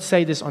 he did not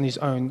say this on his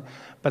own,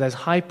 but as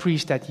high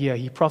priest that year,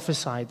 he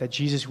prophesied that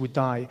Jesus would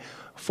die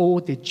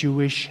for the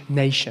Jewish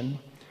nation.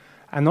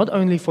 And not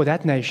only for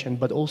that nation,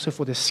 but also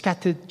for the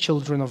scattered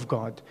children of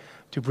God,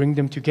 to bring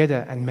them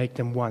together and make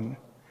them one.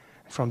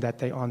 From that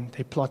day on,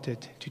 they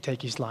plotted to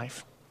take his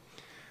life.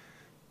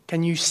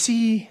 Can you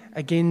see,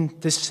 again,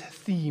 this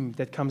theme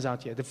that comes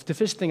out here? The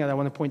first thing that I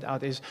want to point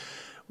out is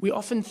we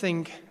often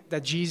think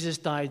that Jesus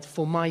died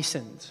for my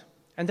sins.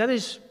 And that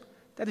is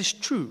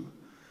true.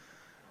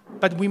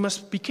 But we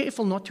must be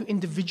careful not to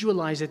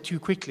individualize it too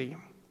quickly.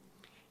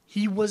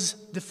 He was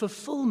the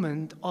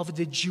fulfillment of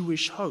the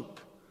Jewish hope.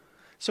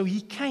 So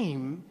he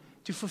came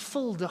to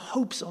fulfill the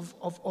hopes of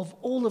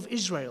all of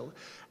Israel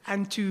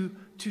and to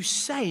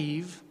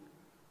save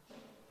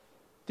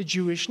the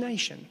Jewish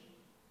nation.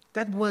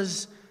 That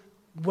was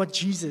what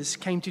Jesus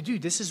came to do.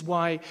 This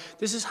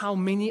is how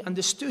many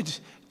understood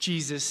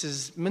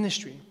Jesus'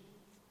 ministry.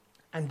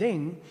 And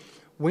then,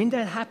 when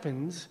that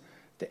happens,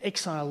 the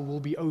exile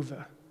will be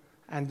over,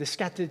 and the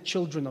scattered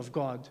children of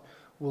God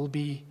will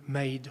be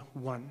made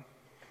one.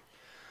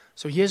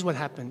 So here's what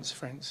happens,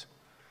 friends.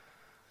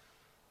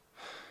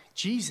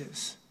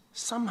 Jesus,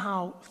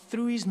 somehow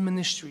through his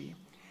ministry,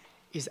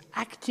 is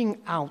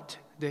acting out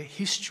the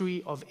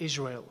history of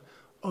Israel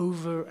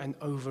over and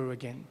over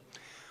again.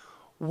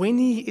 When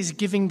he is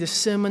giving the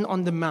Sermon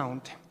on the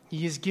Mount,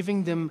 he is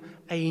giving them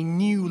a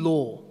new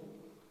law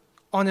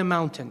on a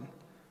mountain.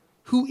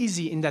 Who is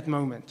he in that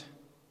moment?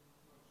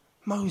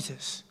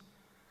 Moses.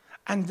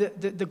 And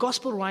the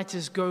gospel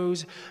writers go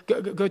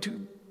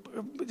to,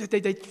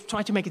 they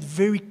try to make it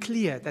very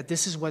clear that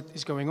this is what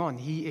is going on.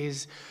 He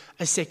is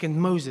a second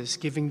Moses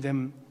giving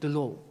them the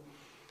law.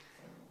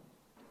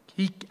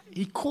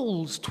 He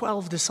calls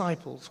 12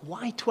 disciples.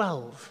 Why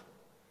 12?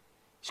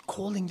 He's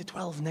calling the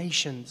 12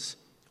 nations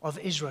of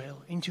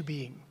Israel into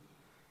being.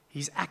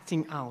 He's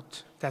acting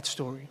out that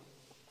story.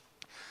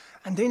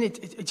 And then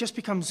it just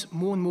becomes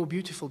more and more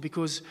beautiful,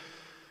 because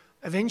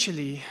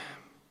eventually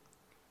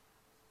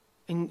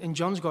in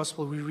John's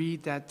Gospel we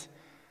read that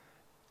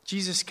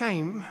Jesus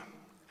came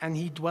and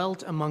he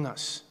dwelt among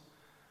us.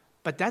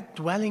 But that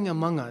dwelling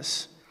among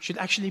us should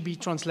actually be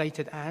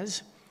translated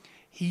as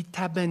he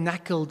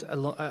tabernacled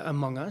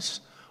among us,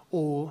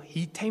 or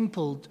he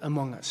templed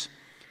among us.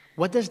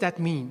 What does that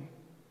mean?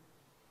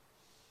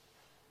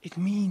 It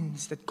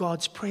means that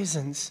God's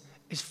presence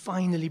is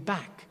finally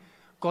back.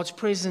 God's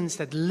presence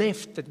that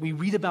left, that we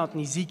read about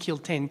in Ezekiel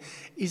 10,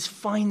 is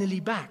finally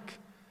back.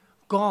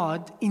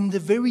 God, in the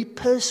very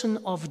person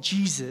of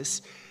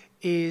Jesus,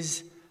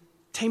 is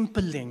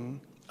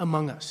templing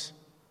among us.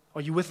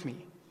 Are you with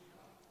me?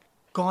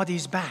 God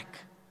is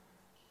back.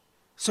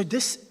 So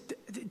this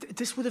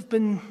would have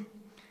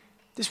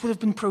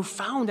been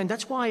profound, and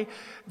that's why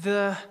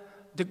the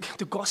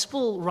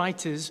gospel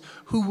writers,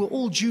 who were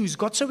all Jews,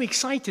 got so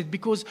excited,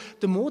 because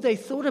the more they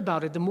thought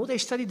about it, the more they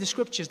studied the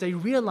scriptures, they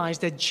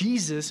realized that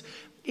Jesus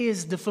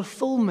is the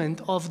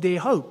fulfillment of their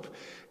hope.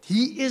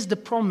 He is the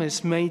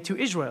promise made to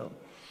Israel.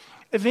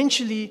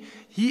 Eventually,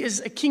 he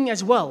is a king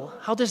as well.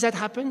 How does that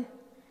happen?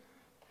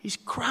 He's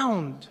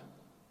crowned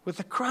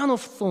with a crown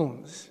of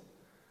thorns.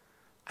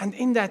 And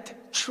in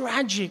that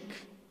tragic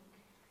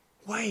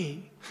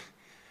way,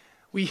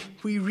 we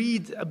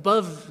read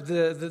above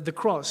the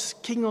cross,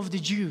 King of the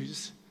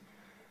Jews.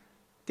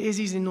 There's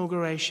his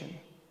inauguration.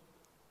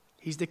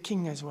 He's the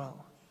king as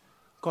well.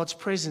 God's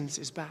presence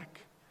is back.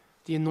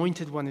 The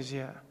anointed one is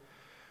here.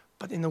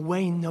 But in a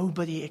way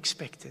nobody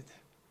expected.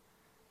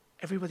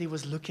 Everybody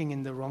was looking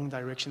in the wrong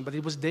direction, but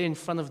it was there in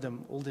front of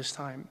them all this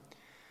time.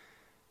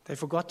 They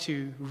forgot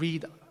to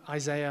read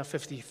Isaiah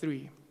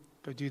 53.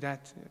 Go do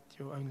that at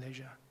your own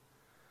leisure.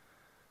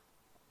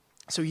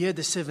 So here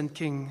the servant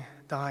king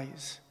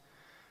dies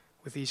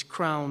with his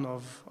crown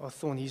of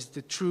thorn. He's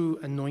the true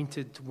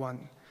anointed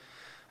one.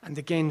 And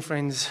again,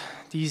 friends,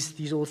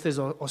 these authors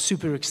are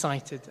super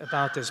excited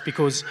about this,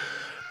 because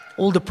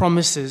all the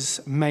promises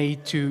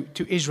made to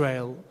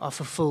Israel are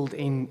fulfilled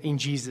in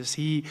Jesus.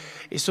 He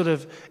is sort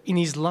of, in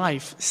his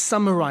life,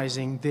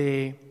 summarizing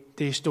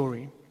their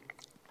story.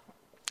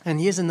 And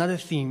here's another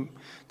theme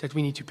that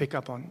we need to pick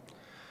up on.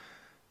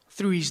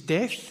 Through his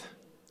death,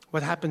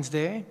 what happens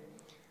there?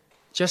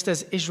 Just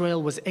as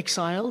Israel was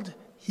exiled,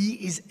 he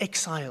is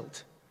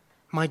exiled.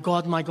 My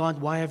God,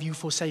 why have you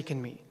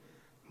forsaken me?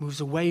 Moves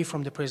away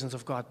from the presence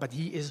of God, but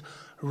he is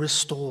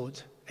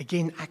restored.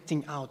 Again,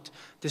 acting out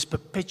this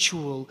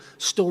perpetual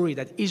story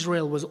that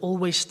Israel was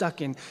always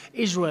stuck in.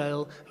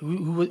 Israel,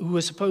 who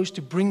was supposed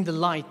to bring the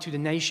light to the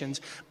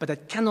nations, but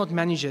that cannot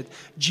manage it.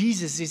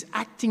 Jesus is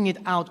acting it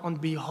out on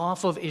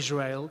behalf of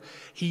Israel.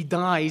 He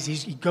dies,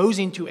 he goes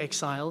into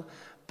exile,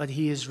 but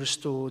he is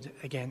restored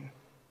again.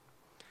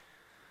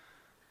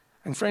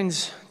 And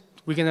friends,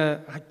 we're going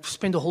to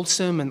spend a whole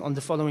sermon on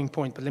the following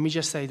point, but let me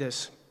just say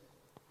this.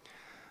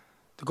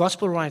 The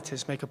gospel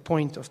writers make a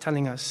point of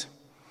telling us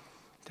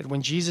that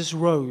when Jesus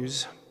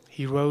rose,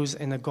 he rose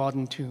in a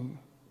garden tomb.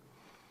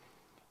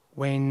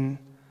 When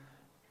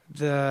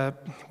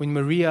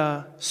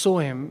Maria saw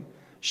him,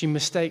 she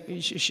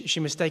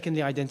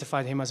mistakenly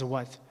identified him as a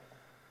what?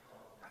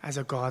 As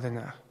a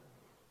gardener.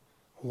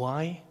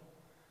 Why?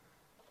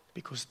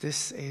 Because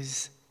this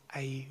is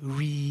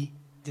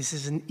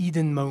an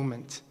Eden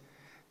moment.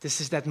 This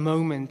is that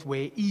moment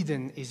where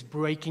Eden is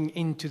breaking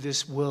into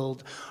this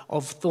world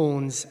of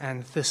thorns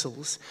and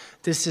thistles.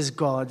 This is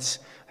God's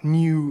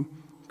new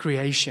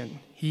creation.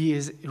 He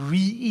is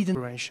re-Eden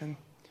creation.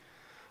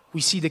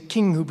 We see the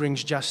king who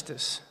brings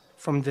justice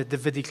from the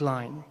Davidic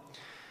line.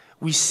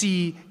 We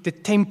see the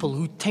temple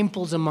who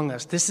temples among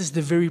us. This is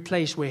the very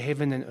place where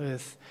heaven and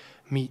earth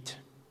meet.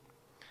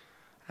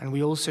 And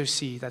we also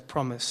see that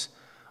promise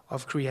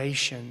of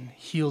creation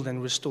healed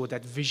and restored,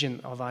 that vision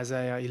of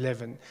Isaiah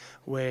 11,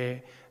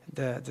 where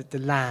the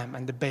lamb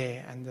and the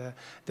bear and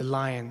the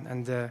lion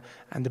and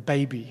the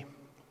baby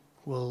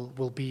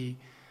will be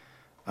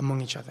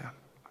among each other.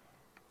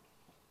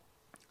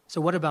 So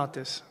what about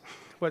this?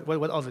 What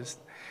of this?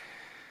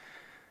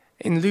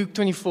 In Luke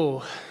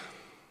 24,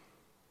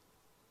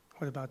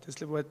 what about this?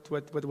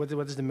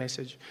 What is the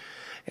message?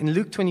 In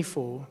Luke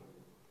 24,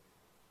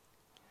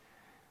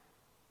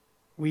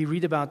 we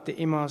read about the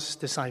Emmaus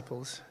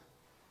disciples,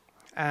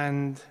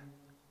 and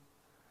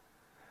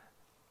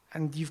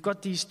you've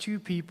got these two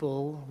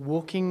people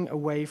walking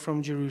away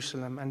from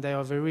Jerusalem, and they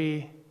are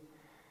very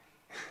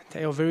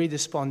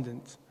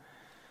despondent.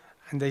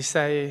 And they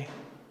say,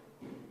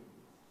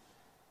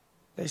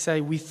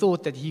 we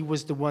thought that he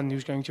was the one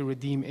who's going to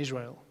redeem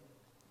Israel.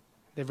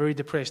 They're very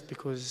depressed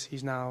because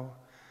he's now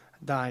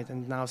died,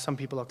 and now some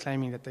people are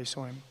claiming that they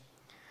saw him.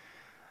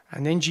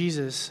 And then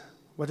Jesus,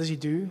 what does he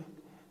do?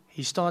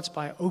 He starts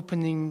by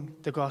opening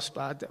the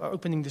gospel,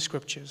 opening the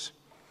scriptures.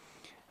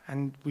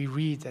 And we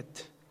read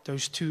that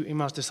those two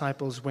Emmaus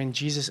disciples, when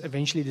Jesus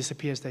eventually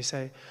disappears, they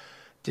say,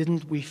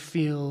 didn't we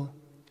feel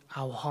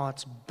our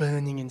hearts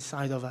burning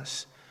inside of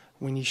us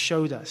when he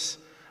showed us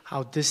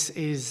how this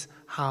is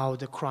how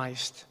the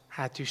Christ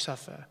had to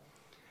suffer?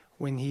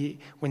 When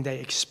they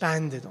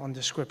expanded on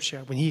the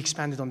scripture, when he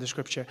expanded on the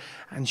scripture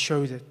and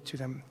showed it to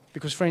them.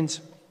 Because friends,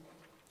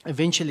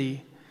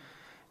 eventually,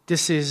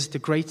 this is the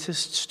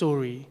greatest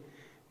story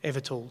ever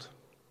told.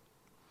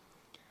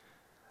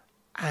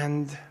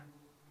 And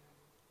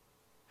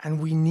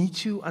we need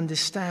to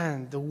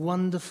understand the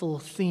wonderful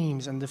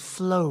themes and the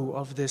flow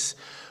of this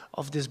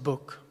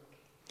book.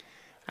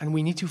 And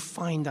we need to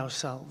find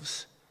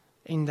ourselves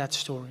in that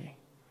story.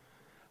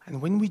 And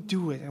when we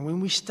do it, and when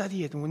we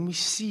study it, and when we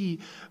see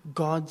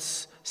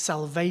God's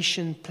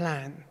salvation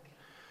plan,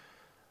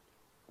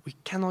 we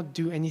cannot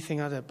do anything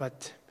other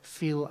but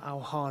feel our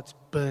hearts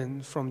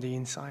burn from the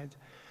inside.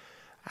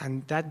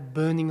 And that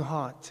burning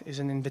heart is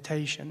an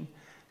invitation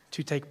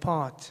to take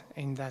part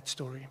in that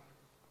story.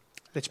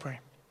 Let's pray.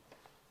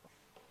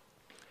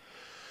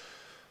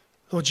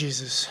 Lord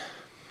Jesus,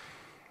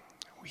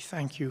 we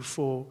thank you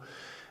for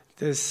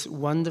this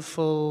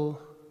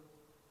wonderful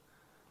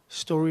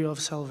story of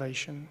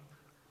salvation,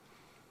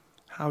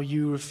 how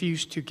you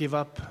refuse to give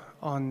up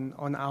on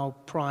our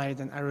pride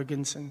and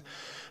arrogance and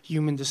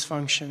human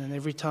dysfunction. And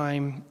every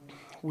time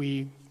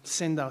we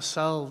send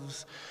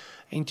ourselves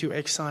into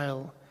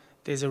exile,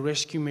 there's a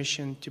rescue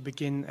mission to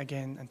begin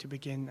again and to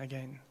begin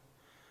again.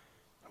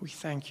 We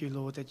thank you,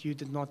 Lord, that you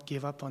did not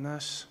give up on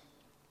us.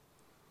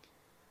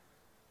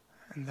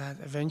 And that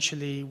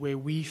eventually where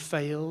we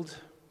failed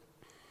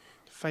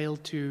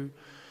to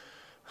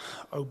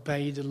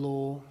obey the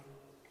law,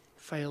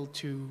 failed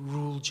to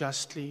rule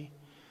justly,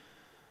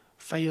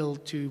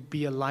 failed to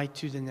be a light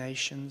to the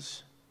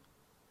nations,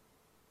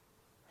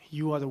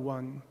 you are the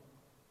one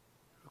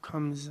who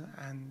comes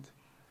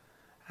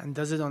and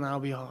does it on our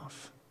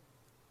behalf,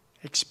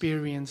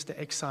 experience the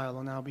exile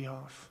on our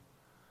behalf,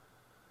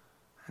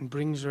 and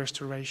brings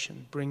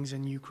restoration, brings a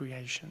new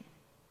creation.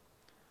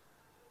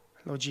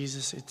 Lord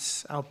Jesus,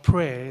 it's our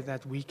prayer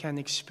that we can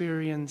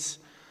experience,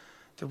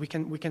 that we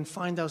can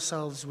find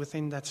ourselves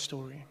within that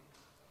story,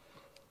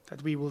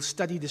 that we will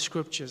study the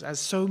scriptures as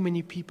so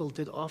many people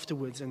did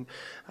afterwards, and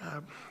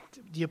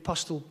the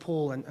Apostle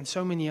Paul and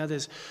so many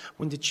others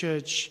when the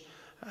church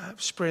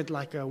spread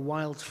like a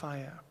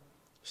wildfire,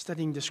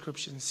 studying the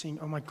scriptures and seeing,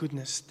 oh my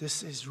goodness,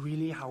 this is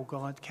really how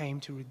God came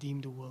to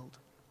redeem the world.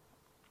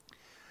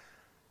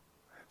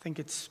 I think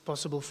it's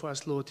possible for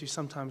us, Lord, to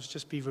sometimes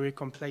just be very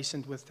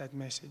complacent with that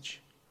message.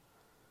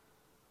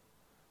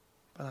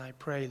 But I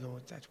pray,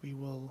 Lord, that we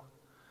will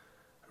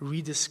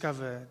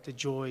rediscover the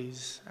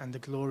joys and the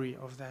glory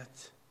of that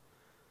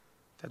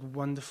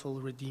wonderful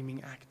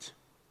redeeming act.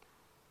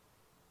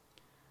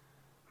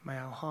 May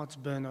our hearts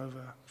burn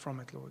over from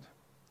it, Lord,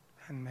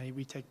 and may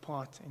we take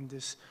part in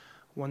this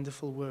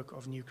wonderful work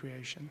of new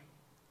creation.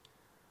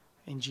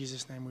 In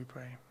Jesus' name we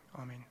pray.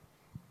 Amen.